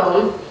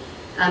Chrome,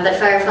 but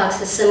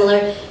Firefox is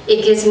similar.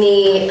 It gives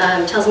me,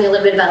 tells me a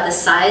little bit about the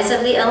size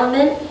of the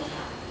element,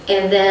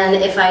 and then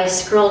if I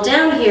scroll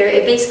down here,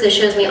 it basically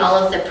shows me all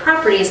of the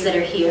properties that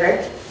are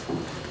here.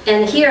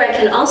 And here I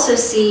can also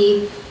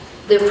see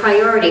the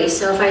priority.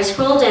 So if I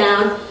scroll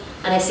down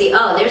and I see,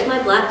 oh, there's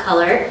my black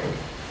color,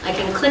 I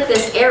can click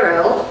this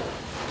arrow,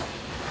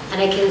 and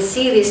I can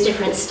see these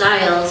different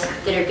styles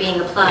that are being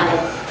applied.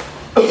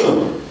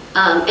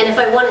 And if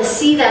I want to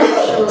see that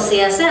actual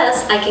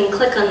CSS, I can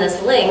click on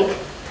this link,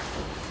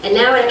 and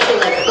now it actually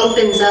like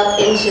opens up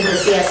into the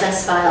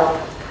CSS file,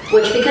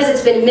 which because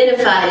it's been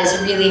minified is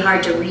really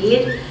hard to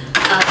read,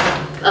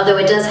 although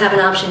it does have an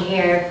option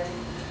here,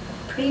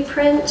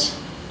 preprint.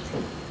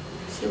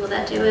 See, will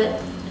that do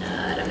it?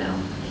 I don't know.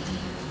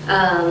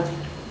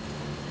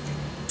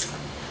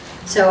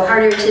 So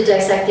harder to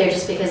dissect there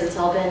just because it's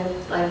all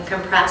been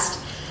compressed.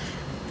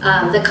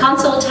 The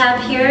console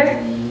tab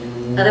here,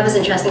 that was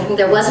interesting.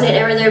 There wasn't an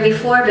error there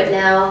before, but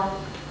now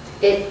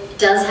it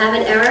does have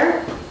an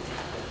error.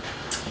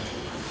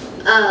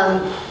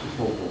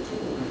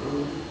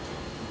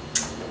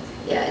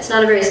 Yeah, it's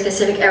not a very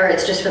specific error,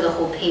 it's just for the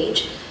whole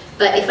page.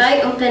 But if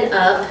I open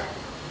up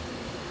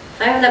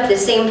the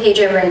same page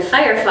over in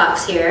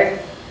Firefox here,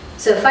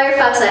 so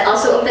Firefox, I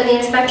also open the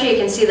inspector, you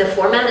can see the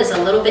format is a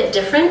little bit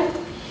different.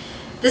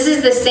 This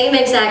is the same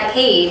exact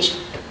page.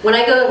 When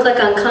I go and click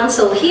on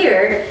console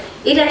here,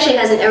 it actually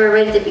has an error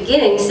right at the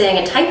beginning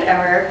saying a type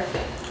error,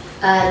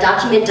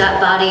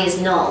 document.body is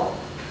null.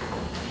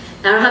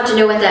 Now, I don't have to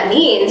know what that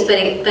means, but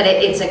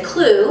it's a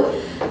clue.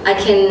 I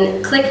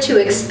can click to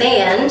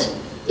expand.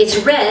 It's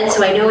red,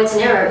 so I know it's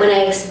an error. When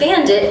I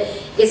expand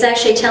it, it's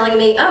actually telling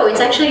me, oh, it's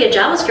actually a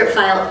JavaScript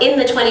file in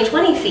the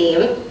 2020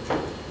 theme.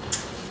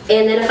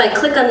 And then if I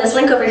click on this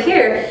link over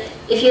here,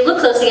 if you look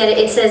closely at it,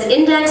 it says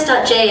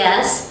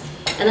index.js,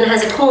 and then it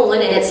has a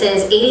colon, and it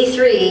says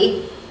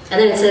 83, and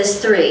then it says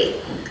 3.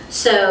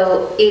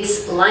 So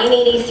it's line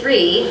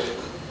 83,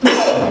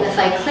 and if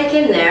I click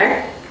in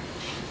there,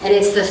 and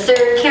it's the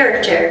third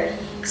character.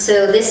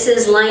 So this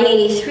is line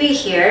 83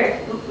 here.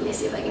 Let me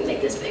see if I can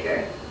make this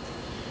bigger.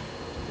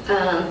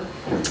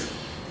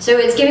 So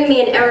it's giving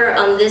me an error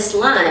on this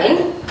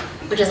line,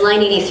 which is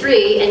line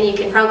 83, and you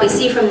can probably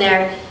see from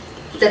there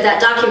that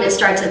that document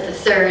starts at the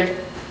third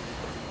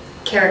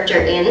character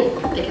in,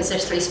 because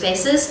there's 3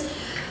 spaces.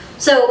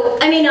 So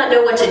I may not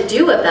know what to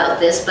do about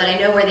this, but I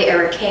know where the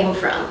error came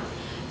from.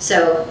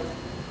 So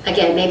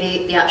again,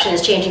 maybe the option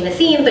is changing the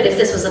theme, but if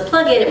this was a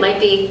plugin, it might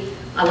be,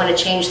 I want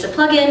to change the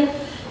plugin.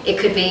 It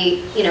could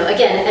be, you know,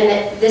 again, and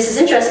this is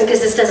interesting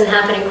because this doesn't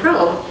happen in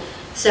Chrome.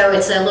 So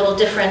it's a little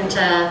different,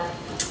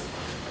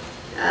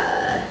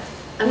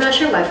 I'm not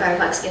sure why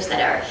Firefox gives that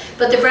error.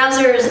 But the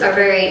browsers are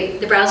very,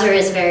 the browser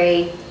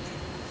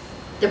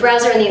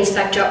and the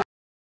inspector are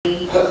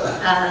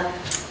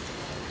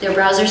they're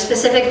browser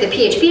specific. The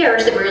PHP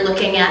errors that we're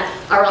looking at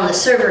are on the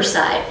server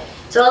side.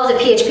 So all of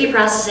the PHP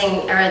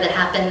processing error that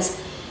happens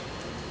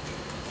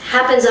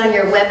on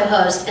your web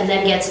host and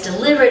then gets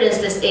delivered as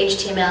this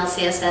HTML,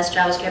 CSS,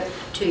 JavaScript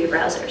to your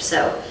browser.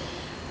 So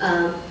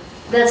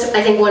that's,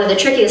 I think, one of the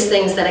trickiest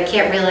things that I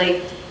can't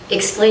really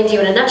explain to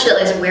you in a nutshell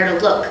is where to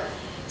look.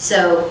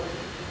 So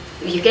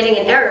if you're getting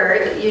an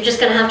error, you're just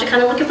going to have to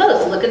kind of look at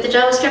both. Look at the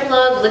JavaScript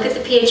log, look at the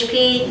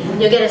PHP.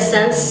 You'll get a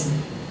sense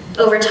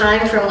over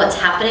time from what's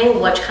happening,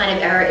 what kind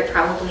of error it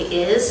probably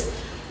is.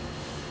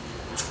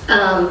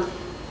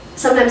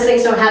 Sometimes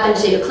things don't happen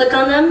until you click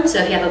on them. So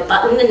if you have a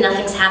button and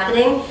nothing's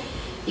happening,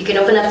 you can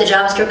open up the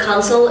JavaScript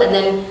console and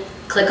then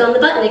click on the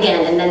button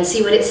again and then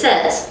see what it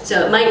says.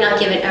 So it might not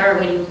give an error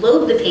when you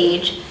load the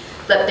page,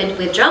 but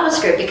with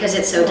JavaScript, because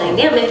it's so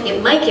dynamic,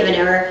 it might give an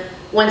error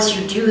once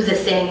you do the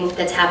thing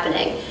that's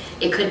happening.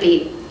 It could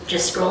be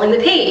just scrolling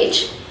the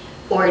page.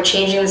 or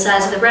changing the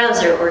size of the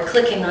browser, or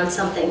clicking on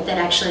something that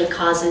actually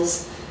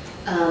causes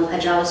a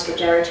JavaScript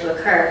error to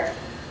occur.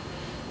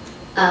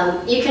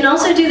 You can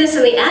also do this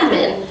in the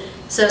admin.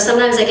 So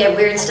sometimes I get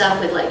weird stuff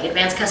with like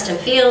advanced custom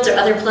fields or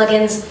other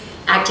plugins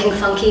acting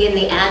funky in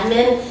the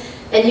admin.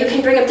 And you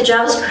can bring up the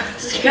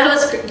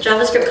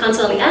JavaScript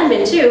console in the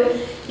admin too.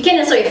 You can't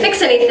necessarily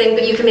fix anything,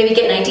 but you can maybe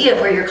get an idea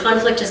of where your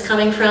conflict is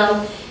coming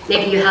from.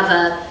 Maybe you have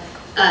a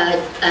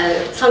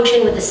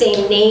function with the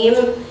same name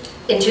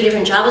in 2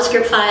 different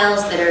JavaScript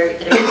files that are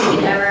giving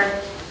an error.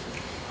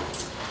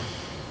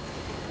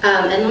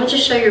 And let me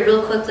just show you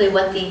real quickly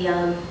what the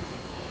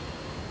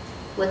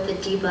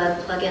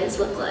debug plugins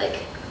look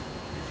like.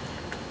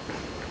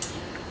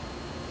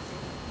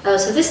 Oh,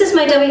 so this is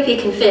my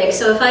WP config.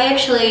 So if I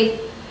actually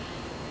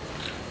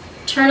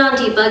turn on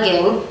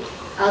debugging,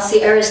 I'll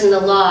see errors in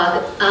the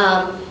log.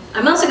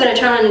 I'm also going to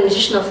turn on an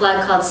additional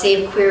flag called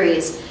save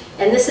queries.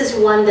 And this is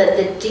one that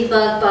the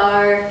debug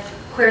bar,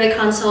 query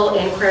console,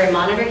 and query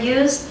monitor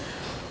use.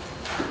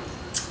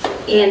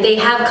 And they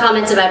have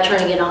comments about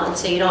turning it on,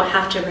 so you don't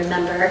have to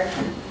remember.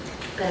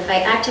 But if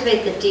I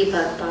activate the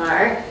debug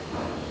bar,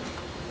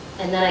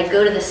 and then I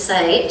go to the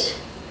site,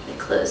 I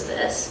close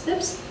this,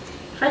 oops,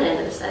 front end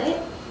of the site.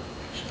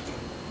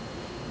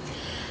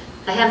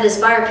 I have this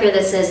bar up here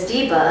that says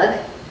debug,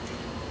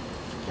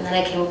 and then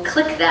I can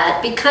click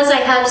that. Because I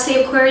have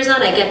save queries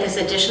on, I get this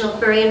additional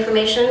query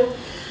information.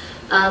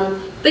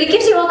 But it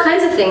gives you all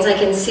kinds of things. I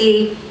can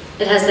see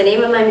it has the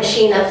name of my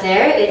machine up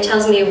there. It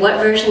tells me what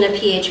version of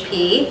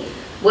PHP,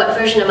 what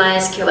version of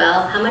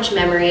MySQL, how much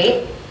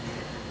memory.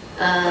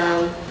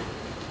 I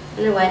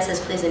don't know why it says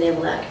please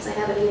enable that, because I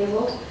have it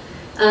enabled.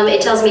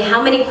 It tells me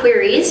how many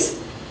queries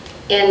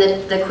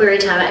and the query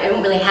time. I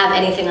don't really have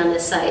anything on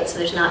this site, so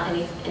there's not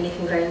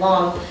anything very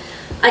long.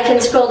 I can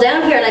scroll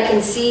down here and I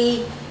can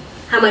see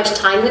how much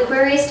time the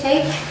queries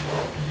take.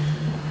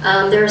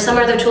 There are some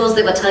other tools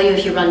that will tell you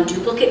if you run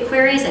duplicate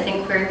queries. I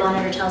think Query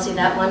Monitor tells you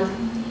that one.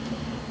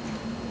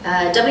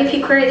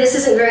 WP Query, this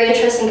isn't very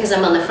interesting because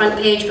I'm on the front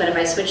page, but if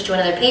I switch to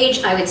another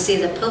page, I would see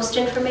the post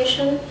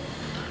information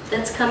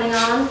that's coming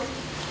on.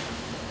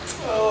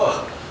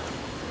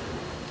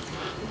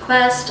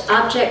 Request,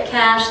 object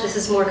cache, this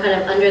is more kind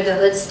of under the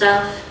hood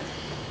stuff.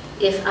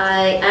 If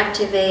I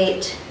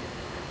activate,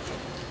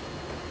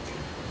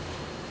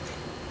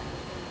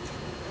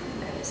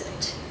 where is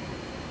it?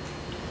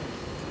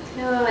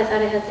 No, I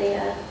thought I had the,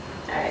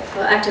 all right,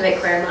 well, activate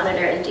Query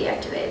Monitor and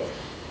deactivate.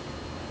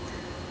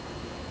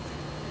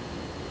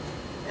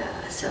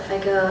 So if I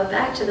go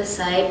back to the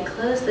site,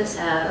 close this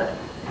out,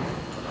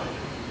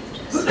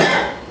 just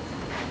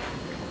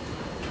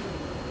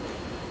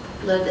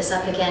load this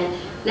up again.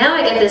 Now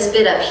I get this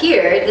bit up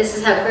here. This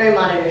is how Query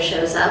Monitor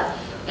shows up.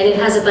 And it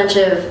has a bunch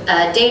of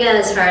data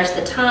as far as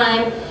the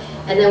time.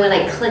 And then when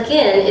I click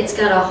in, it's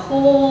got a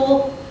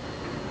whole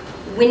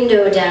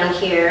window down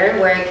here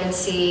where I can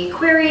see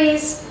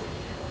queries.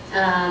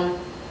 I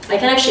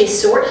can actually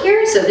sort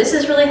here, so this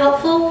is really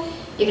helpful.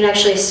 You can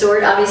actually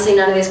sort. Obviously,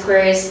 none of these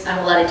queries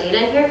have a lot of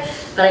data in here,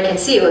 but I can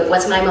see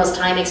what's my most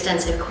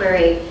time-extensive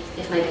query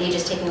if my page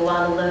is taking a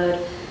while to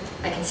load.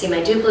 I can see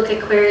my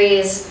duplicate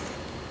queries.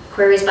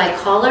 Queries by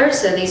caller,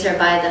 so these are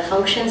by the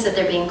functions that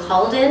they're being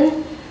called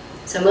in.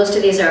 So most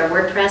of these are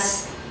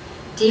WordPress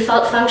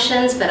default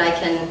functions, but I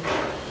can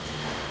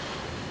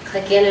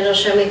click in, it'll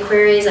show me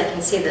queries. I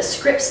can see the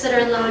scripts that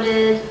are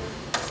loaded.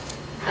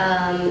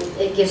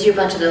 It gives you a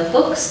bunch of the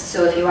hooks,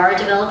 so if you are a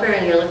developer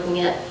and you're looking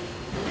at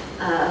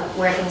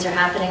where things are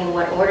happening in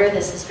what order,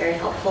 this is very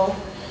helpful.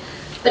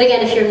 But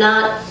again, if you're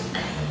not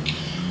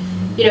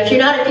if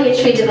you're not a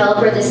PHP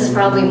developer, this is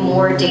probably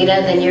more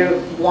data than you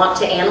want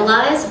to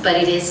analyze, but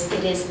it is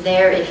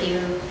there if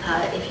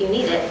you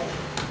need it.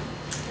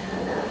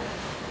 And,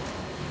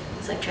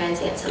 it's like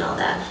transients and all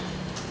that.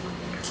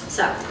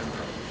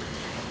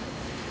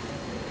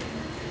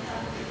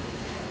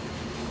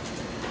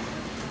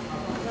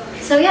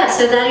 So yeah,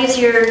 so that is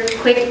your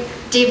quick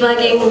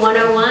debugging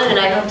 101, and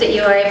I hope that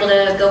you are able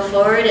to go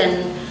forward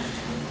and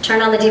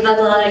turn on the debug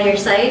log on your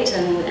site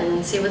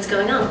and see what's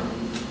going on.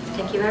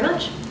 Thank you very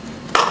much.